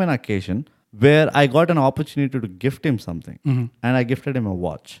came an occasion where I got an opportunity to gift him something, and I gifted him a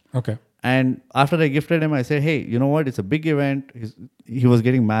watch. Okay. And after I gifted him, I said, hey, you know what? It's a big event. He was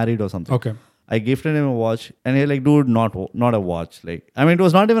getting married or something. Okay. I gifted him a watch, and he's like, dude, not a watch. Like, it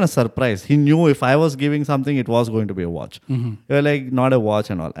was not even a surprise. He knew if I was giving something, it was going to be a watch. He was like, not a watch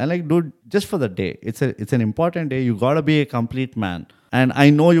and all. And like, dude, just for the day. It's an important day. You got to be a complete man. And I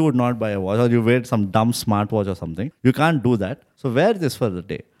know you would not buy a watch or you wear some dumb smartwatch or something. You can't do that. So wear this for the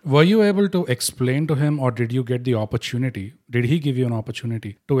day. Were you able to explain to him, or did you get the opportunity? Did he give you an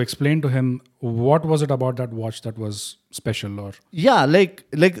opportunity to explain to him what was it about that watch that was special? Or yeah, like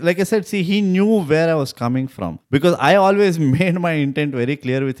I said, see, he knew where I was coming from, because I always made my intent very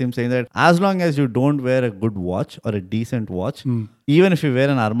clear with him, saying that as long as you don't wear a good watch or a decent watch, even if you wear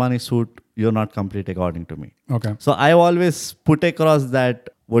an Armani suit, you're not complete according to me. Okay. So I always put across that,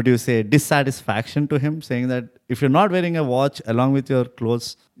 what do you say, dissatisfaction to him, saying that if you're not wearing a watch along with your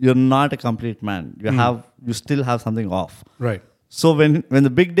clothes, you're not a complete man. You still have something off. Right. So when the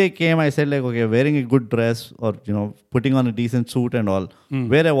big day came, I said like, okay, wearing a good dress or, putting on a decent suit and all,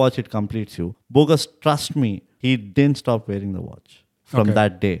 wear a watch, it completes you. Bogus, trust me, he didn't stop wearing the watch from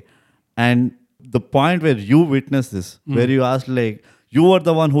that day. And the point where you witnessed this, where you asked like, you were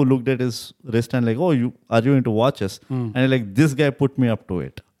the one who looked at his wrist and like, oh, are you into watches? And like, this guy put me up to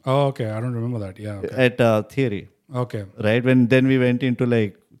it. Oh, okay. I don't remember that. Yeah. Okay. At Theory. Okay. Right? Then we went into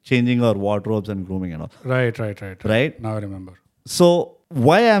like changing our wardrobes and grooming and all. Right. Now I remember. So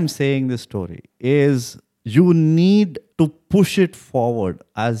why I'm saying this story is you need to push it forward,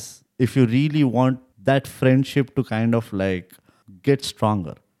 as if you really want that friendship to kind of like get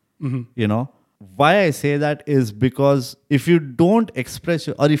stronger. Why I say that is because if you don't express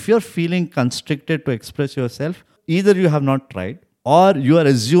or if you're feeling constricted to express yourself, either you have not tried or you are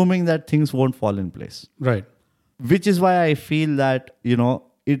assuming that things won't fall in place. Right. Which is why I feel that,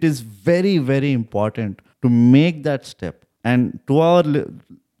 it is very, very important to make that step. And to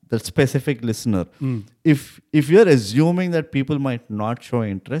the specific listener, if you're assuming that people might not show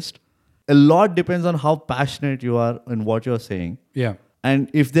interest, a lot depends on how passionate you are in what you're saying. Yeah.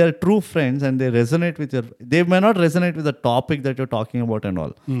 And if they're true friends and they resonate with they may not resonate with the topic that you're talking about and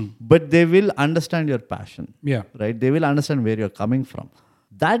all, but they will understand your passion. Yeah. Right? They will understand where you're coming from.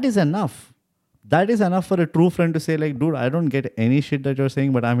 That is enough. That is enough for a true friend to say like, dude, I don't get any shit that you're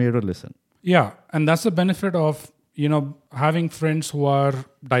saying, but I'm here to listen. Yeah. And that's the benefit of, having friends who are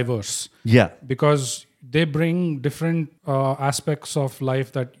diverse. Yeah. Because they bring different aspects of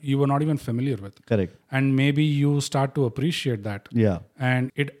life that you were not even familiar with. Correct. And maybe you start to appreciate that. Yeah.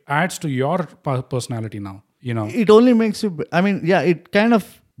 And it adds to your personality now, It only makes you, it kind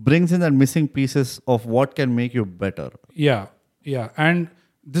of brings in that missing pieces of what can make you better. Yeah. Yeah. And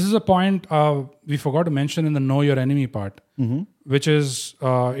this is a point we forgot to mention in the know your enemy part, which is,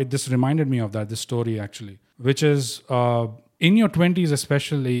 this reminded me of this story actually, which is, in your 20s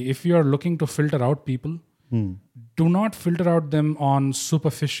especially, if you're looking to filter out people, do not filter out them on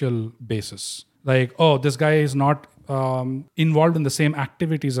superficial basis. Like, oh, this guy is not involved in the same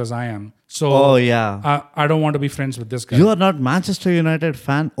activities as I am. So I don't want to be friends with this guy. You are not Manchester United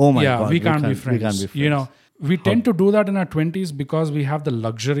fan? Oh my God. We can't be friends. We tend to do that in our 20s because we have the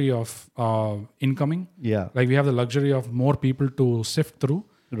luxury of incoming. Yeah. Like we have the luxury of more people to sift through.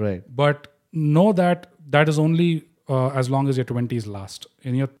 Right. But know that is only as long as your 20s last.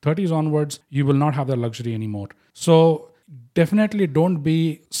 In your 30s onwards, you will not have that luxury anymore. So definitely don't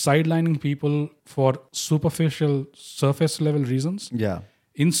be sidelining people for superficial, surface level reasons. Yeah.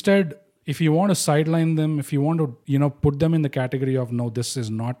 Instead, if you want to sideline them, if you want to, put them in the category of, no, this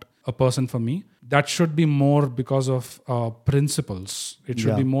is not a person for me, that should be more because of principles. It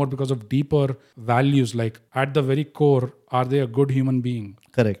should be more because of deeper values. Like at the very core, are they a good human being?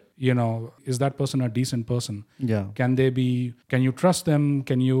 Correct. Is that person a decent person? Yeah. Can you trust them?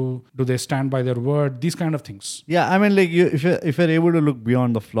 Do they stand by their word? These kind of things. Yeah. I mean, like if you're able to look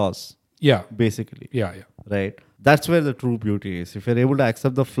beyond the flaws. Yeah. Basically. Yeah. Right. That's where the true beauty is. If you're able to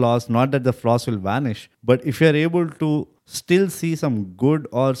accept the flaws, not that the flaws will vanish, but if you're able to still see some good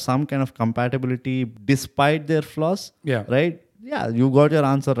or some kind of compatibility despite their flaws. Yeah. Right. Yeah. You got your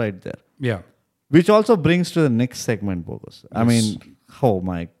answer right there. Yeah. Which also brings to the next segment, Bogus. I mean, oh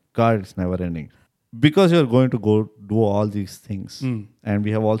my God, it's never ending. Because you're going to go do all these things. And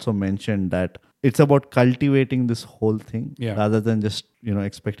we have also mentioned that it's about cultivating this whole thing rather than just,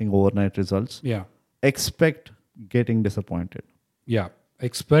 expecting overnight results. Yeah. Expect getting disappointed. Yeah.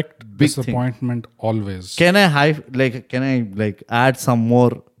 Expect Big disappointment always. Can I add some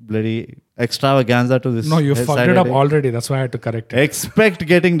more bloody extravaganza to this? No, you fucked it up already. That's why I had to correct it. Expect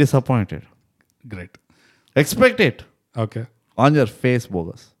getting disappointed. Great. Expect it. Okay. On your face,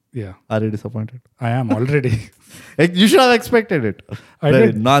 Bogus. Yeah. Are you disappointed? I am already. You should have expected it. I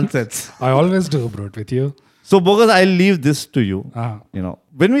did. Nonsense. I always do, bro, with you. So, Bogus, I'll leave this to you. Uh-huh.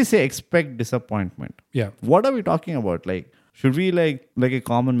 When we say expect disappointment, what are we talking about? Like, should we like a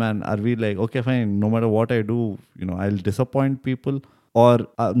common man? Are we like, okay, fine, no matter what I do, I'll disappoint people? Or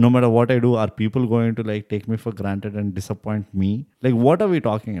no matter what I do, are people going to like take me for granted and disappoint me? Like, what are we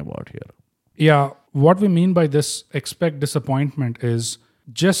talking about here? Yeah. What we mean by this expect disappointment is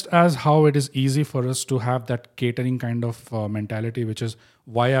just as how it is easy for us to have that catering kind of mentality, which is,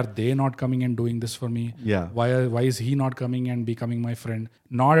 why are they not coming and doing this for me? Yeah. Why is he not coming and becoming my friend?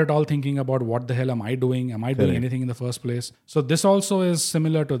 Not at all thinking about what the hell am I doing? Am I doing anything in the first place? So this also is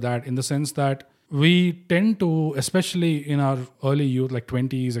similar to that, in the sense that we tend to, especially in our early youth, like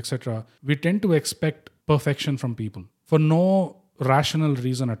 20s, etc., we tend to expect perfection from people for no rational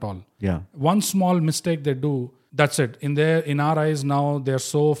reason at all. Yeah. One small mistake they do, that's it. In our eyes now, they're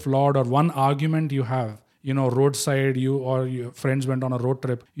so flawed. Or one argument you have, roadside, you or your friends went on a road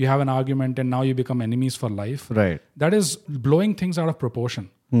trip, you have an argument and now you become enemies for life. Right. That is blowing things out of proportion.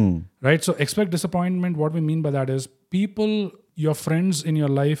 Right? So expect disappointment. What we mean by that is, people, your friends in your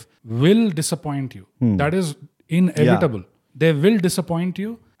life will disappoint you. That is inevitable. Yeah. They will disappoint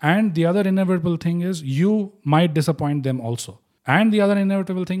you. And the other inevitable thing is, you might disappoint them also. And the other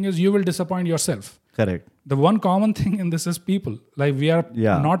inevitable thing is, you will disappoint yourself. Correct. The one common thing in this is people. Like, we are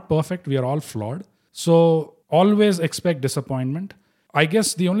not perfect. We are all flawed. So always expect disappointment. I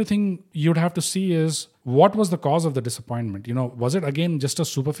guess the only thing you'd have to see is, what was the cause of the disappointment? Was it again just a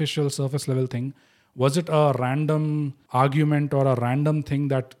superficial, surface level thing? Was it a random argument or a random thing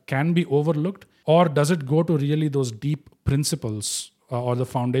that can be overlooked? Or does it go to really those deep principles or the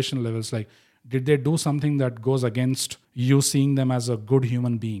foundation levels? Like, did they do something that goes against you seeing them as a good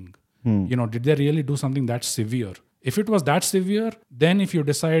human being? Did they really do something that severe? If it was that severe, then if you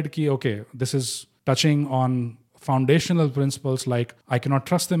decide, okay, this is touching on foundational principles, like I cannot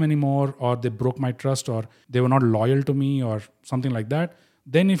trust them anymore, or they broke my trust, or they were not loyal to me, or something like that,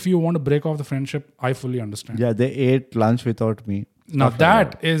 then if you want to break off the friendship, I fully understand. Yeah, they ate lunch without me. Now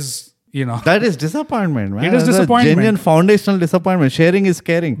that is... that is disappointment, man. It is disappointment. Genuine foundational disappointment. Sharing is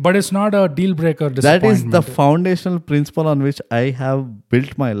caring. But it's not a deal breaker disappointment. That is the foundational principle on which I have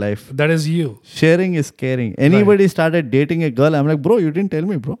built my life. That is you. Sharing is caring. Anybody started dating a girl, I'm like, bro, you didn't tell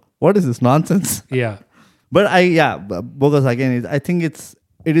me, bro. What is this nonsense? Yeah. But because again, I think it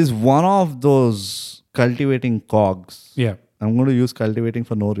is one of those cultivating cogs. Yeah. I'm going to use cultivating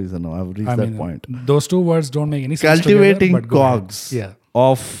for no reason now. I've reached that point. Those two words don't make any sense cultivating together, cogs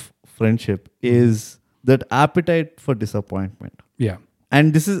of friendship is that appetite for disappointment. Yeah.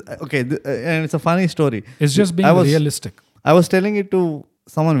 And this is, okay, and it's a funny story. It's just being realistic. I was telling it to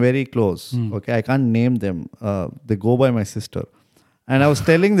someone very close. Okay, I can't name them. They go by my sister. And I was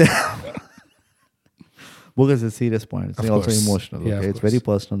telling them, because it's a serious point. It's also emotional. Okay? It's very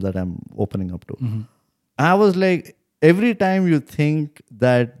personal that I'm opening up to. Mm-hmm. I was like, every time you think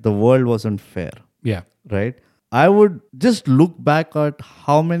that the world wasn't fair, right? I would just look back at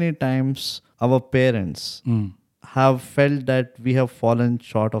how many times our parents have felt that we have fallen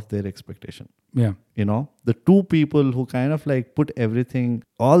short of their expectation. Yeah. The two people who kind of like put everything,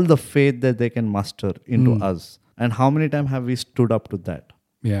 all the faith that they can muster into us. And how many times have we stood up to that?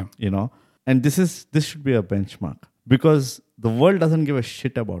 Yeah. And this should be a benchmark, because the world doesn't give a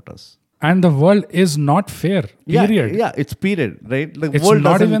shit about us. And the world is not fair. Period. Yeah, it's period, right? The it's world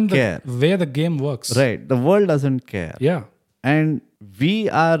not doesn't even care. The way the game works. Right. The world doesn't care. Yeah. And we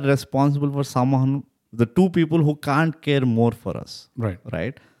are responsible for the two people who can't care more for us. Right.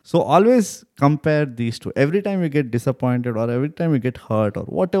 Right. So always compare these two. Every time you get disappointed or every time you get hurt or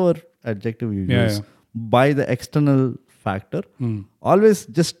whatever adjective you use by the external factor, always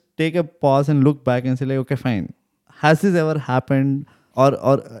just take a pause and look back and say like, okay, fine. Has this ever happened?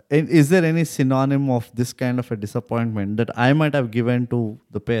 Or is there any synonym of this kind of a disappointment that I might have given to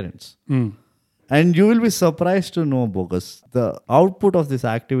the parents? And you will be surprised to know, Bogus, the output of this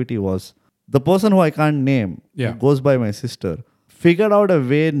activity was the person who I can't name, who goes by my sister, figured out a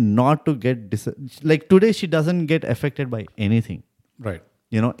way not to get... like today, she doesn't get affected by anything. Right.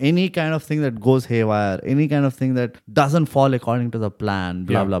 Any kind of thing that goes haywire, any kind of thing that doesn't fall according to the plan,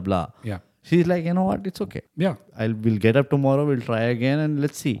 blah, blah, blah. Yeah. She's like, you know what? It's okay. Yeah. We'll get up tomorrow. We'll try again and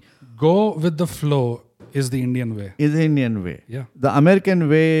let's see. Go with the flow is the Indian way. Is the Indian way. Yeah. The American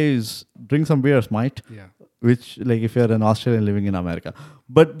way is drink some beers, mate. Yeah. Which, like, if you're an Australian living in America.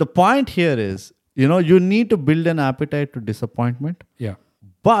 But the point here is, you need to build an appetite to disappointment. Yeah.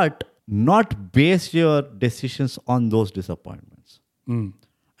 But not base your decisions on those disappointments.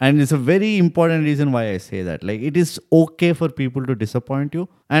 And it's a very important reason why I say that. Like, it is okay for people to disappoint you.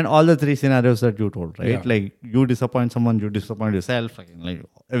 And all the three scenarios that you told, right? Yeah. Like, you disappoint someone, you disappoint yourself. Like,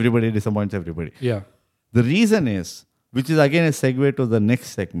 everybody disappoints everybody. Yeah. The reason is, which is again a segue to the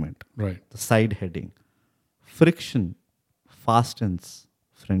next segment. Right. The side heading. Friction fastens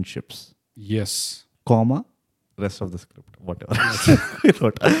friendships. Yes. Comma. Rest of the script. Whatever.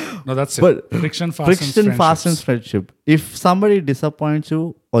 No, that's it. But friction fastens friendship. If somebody disappoints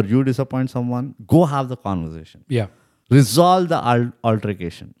you or you disappoint someone, go have the conversation. Yeah. resolve the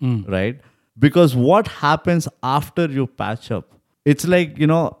altercation, right? Because what happens after you patch up? It's like,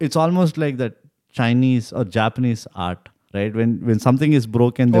 it's almost like that Chinese or Japanese art, right? When something is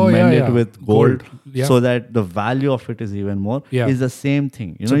broken, they mend it with gold so that the value of it is even more. It's the same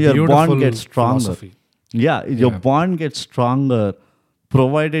thing. Your bond gets stronger. Philosophy. Your bond gets stronger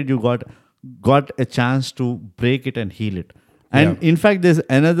provided you got a chance to break it and heal it. And in fact, there's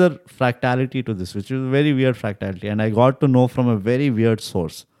another fractality to this, which is a very weird fractality. And I got to know from a very weird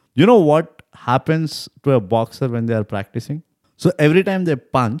source. You know what happens to a boxer when they are practicing? So every time they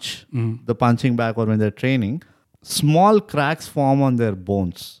punch, the punching bag, or when they're training, small cracks form on their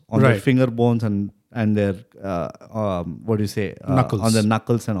bones, on their finger bones and their, knuckles. On their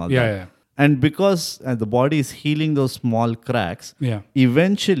knuckles and all that. Yeah. And because the body is healing those small cracks,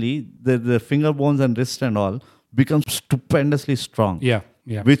 eventually the finger bones and wrist and all become stupendously strong.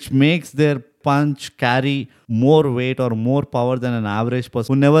 Which makes their punch carry more weight or more power than an average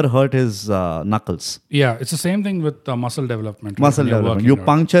person who never hurt his knuckles. It's the same thing with muscle development. Muscle development. You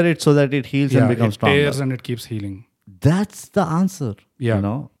puncture it so that it heals and becomes stronger. It tears and it keeps healing. That's the answer.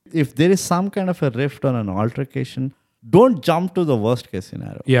 If there is some kind of a rift or an altercation, don't jump to the worst case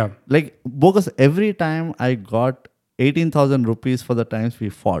scenario. Like, because every time I got 18,000 rupees for the times we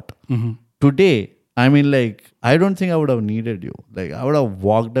fought. Today, I mean, like, I don't think I would have needed you. Like, I would have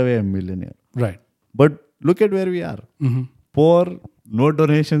walked away a millionaire. Right. But look at where we are. Poor, no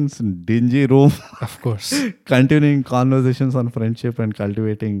donations, dingy room. Of course. Continuing conversations on friendship and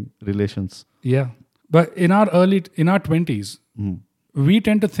cultivating relations. But in our 20s, we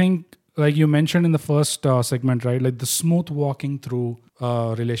tend to think, like you mentioned in the first segment, right? Like the smooth walking through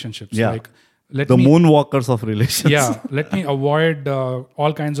relationships. Like, moonwalkers of relations. Let me avoid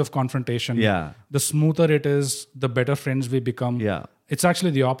all kinds of confrontation. The smoother it is, the better friends we become. It's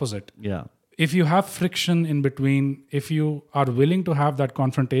actually the opposite. If you have friction in between, if you are willing to have that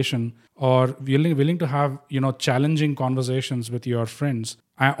confrontation or willing to have, challenging conversations with your friends,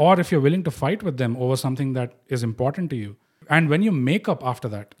 or if you're willing to fight with them over something that is important to you, and when you make up after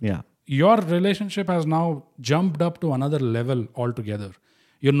that, your relationship has now jumped up to another level altogether.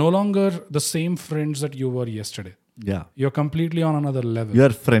 You're no longer the same friends that you were yesterday. You're completely on another level. You're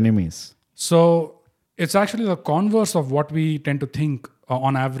frenemies. So it's actually the converse of what we tend to think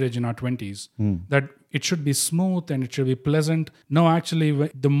on average in our 20s, that it should be smooth and it should be pleasant. No, actually,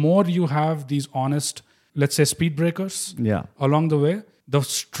 the more you have these honest, let's say, speed breakers along the way, the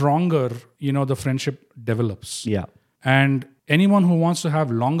stronger, the friendship develops. And anyone who wants to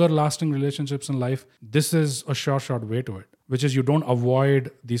have longer lasting relationships in life, this is a short way to it, which is you don't avoid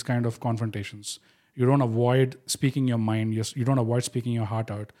these kind of confrontations. You don't avoid speaking your mind. You don't avoid speaking your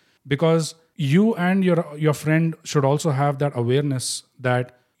heart out, because you and your friend should also have that awareness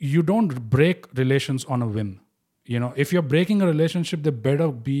that you don't break relations on a whim. If you're breaking a relationship, there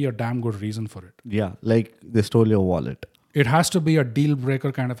better be a damn good reason for it. Like they stole your wallet. It has to be a deal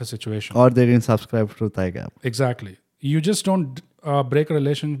breaker kind of a situation. Or they didn't subscribe to Thigh Gap. Exactly. You just don't break a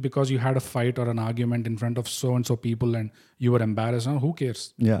relation because you had a fight or an argument in front of so-and-so people and you were embarrassed. Who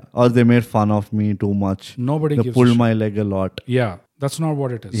cares? Or they made fun of me too much. Nobody gives a shit. They pulled my leg a lot. That's not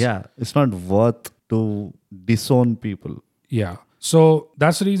what it is. It's not worth to disown people. So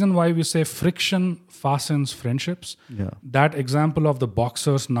that's the reason why we say friction fastens friendships. That example of the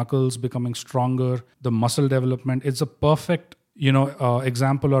boxer's knuckles becoming stronger, the muscle development, it's a perfect,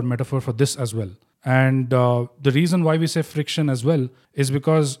 example or metaphor for this as well. And the reason why we say friction as well is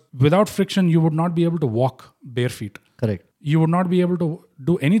because without friction, you would not be able to walk bare feet. Correct. You would not be able to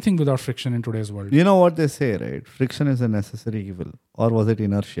do anything without friction in today's world. You know what they say, right? Friction is a necessary evil. Or was it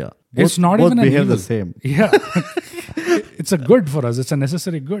inertia? It's not even an evil. Both behave the same. It's a good for us. It's a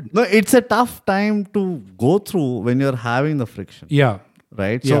necessary good. No, it's a tough time to go through when you're having the friction.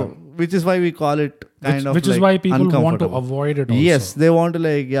 Right? So, which is why we call it which is why people want to avoid it also. Yes, they want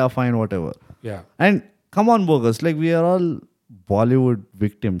to fine, whatever. And come on, bogus. Like, we are all Bollywood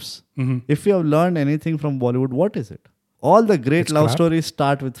victims. If you have learned anything from Bollywood, what is it? All the great love stories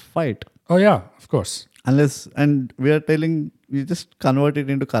start with fight. Oh yeah, of course. And we just convert it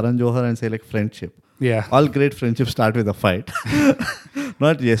into Karan Johar and say like friendship. All great friendships start with a fight.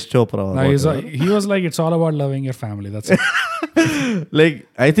 Not Yash Chopra. No, he was like, it's all about loving your family. That's it. Like,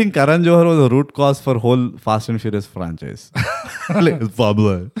 I think Karan Johar was the root cause for whole Fast and Furious franchise. Like,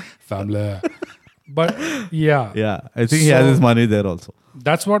 family. But I think he has his money there also.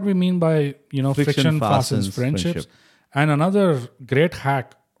 That's what we mean by, friction fastens friendships. And another great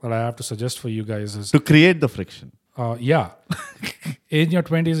hack that I have to suggest for you guys is to create the friction. In your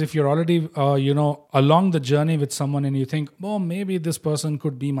 20s, if you're already, along the journey with someone and you think, oh, maybe this person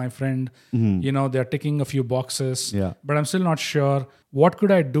could be my friend, they're ticking a few boxes, but I'm still not sure. What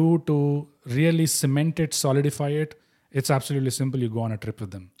could I do to really cement it, solidify it? It's absolutely simple. You go on a trip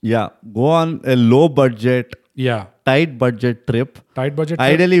with them. Yeah. Go on a low budget, tight budget trip.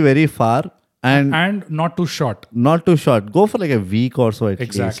 Ideally very far. And not too short. Not too short. Go for like a week or so at least.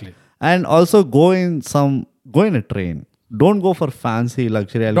 Exactly. And also go in a train. Don't go for fancy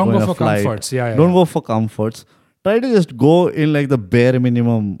luxury. Don't go for comforts. Don't go for comforts. Try to just go in like the bare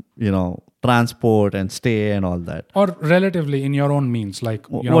minimum, transport and stay and all that. Or relatively in your own means. Like,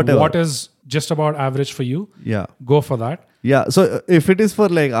 what is just about average for you? Yeah. Go for that. Yeah. So if it is for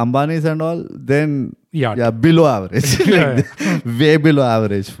like Ambani's and all, then below average. Way below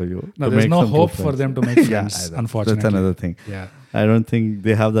average for you. No, there's no hope for them to make friends, unfortunately. That's another thing. Yeah. I don't think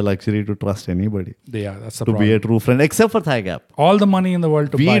they have the luxury to trust anybody. Yeah, that's the to problem. Be a true friend, except for Thigh Gap. All the money in the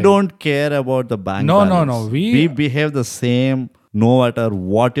world to buy. We don't care about the bank balance. No. We behave the same no matter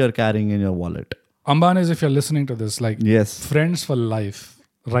what you're carrying in your wallet. Ambanis, if you're listening to this, yes, friends for life,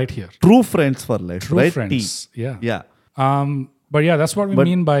 right here. True friends for life. True right? friends. Yeah. But that's what we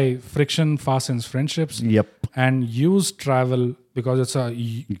mean by friction fastens friendships. Yep. And use travel because it's a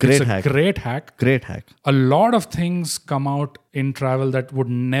great hack. Great hack. A lot of things come out in travel that would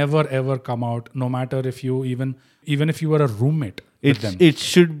never ever come out, no matter if you even if you were a roommate with them. It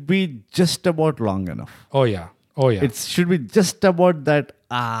should be just about long enough. Oh yeah. It should be just about that.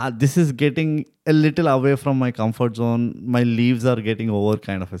 This is getting a little away from my comfort zone. My leaves are getting over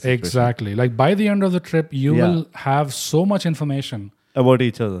kind of a situation. Exactly. Like by the end of the trip, you will have so much information about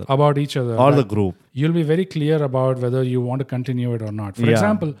each other. Or the group. You'll be very clear about whether you want to continue it or not. For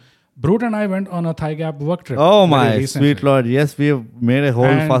example, Brute and I went on a Thigh Gap work trip. Oh my sweet Lord. Yes, we have made a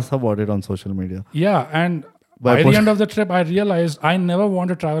whole fuss about it on social media. Yeah. And by the end of the trip, I realized I never want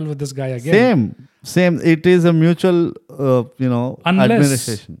to travel with this guy again. Same. It is a mutual,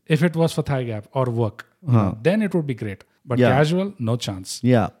 admiration. If it was for Thigh Gap or work, then it would be great. But casual, no chance.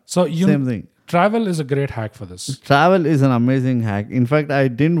 Yeah. So same thing. Travel is a great hack for this. Travel is an amazing hack. In fact, I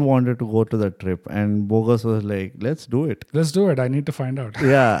didn't want to go to the trip, and Bogus was like, "Let's do it. I need to find out."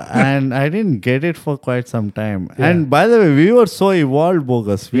 Yeah, and I didn't get it for quite some time. Yeah. And by the way, we were so evolved,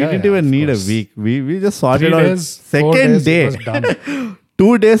 Bogus. We didn't even need a week. We just sorted out. Second day. It was done.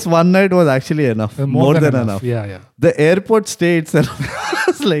 2 days, 1 night was actually enough. More than enough. Yeah. The airport stay itself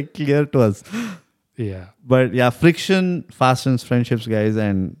was like clear to us. Yeah. But friction fastens friendships, guys.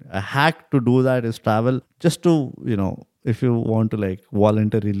 And a hack to do that is travel. Just to, if you want to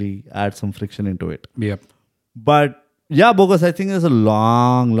voluntarily add some friction into it. Yep. But Bogus, I think there's a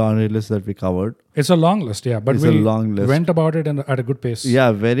long list that we covered. It's a long list, but it's a long list. Went about it at a good pace.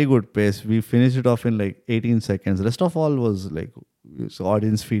 Yeah, very good pace. We finished it off in 18 seconds. Rest of all was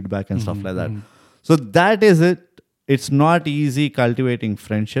audience feedback and stuff like that. So that is it. It's not easy cultivating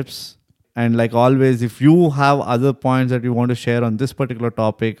friendships. And like always, if you have other points that you want to share on this particular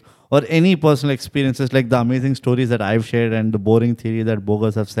topic or any personal experiences like the amazing stories that I've shared and the boring theory that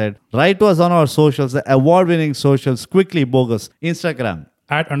Bogus have said, write to us on our socials, the award-winning socials. Quickly, Bogus. Instagram.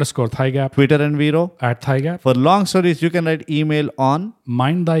 @_Thigh Gap. Twitter and Vero. @Thigh Gap. For long stories, you can write email on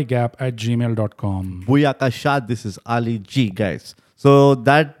mindthygap@gmail.com. Booyaka Shad. This is Ali G, guys. So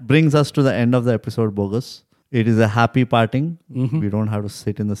that brings us to the end of the episode, Bogus. It is a happy parting. We don't have to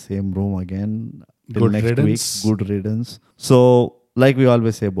sit in the same room again till Good next riddance. week. Good riddance. So, like we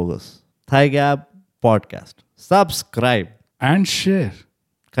always say, Bogus, Thigh Gap Podcast. Subscribe. And share.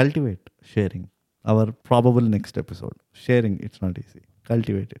 Cultivate sharing. Our probable next episode. Sharing, it's not easy.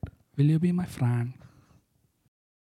 Cultivate it. Will you be my friend?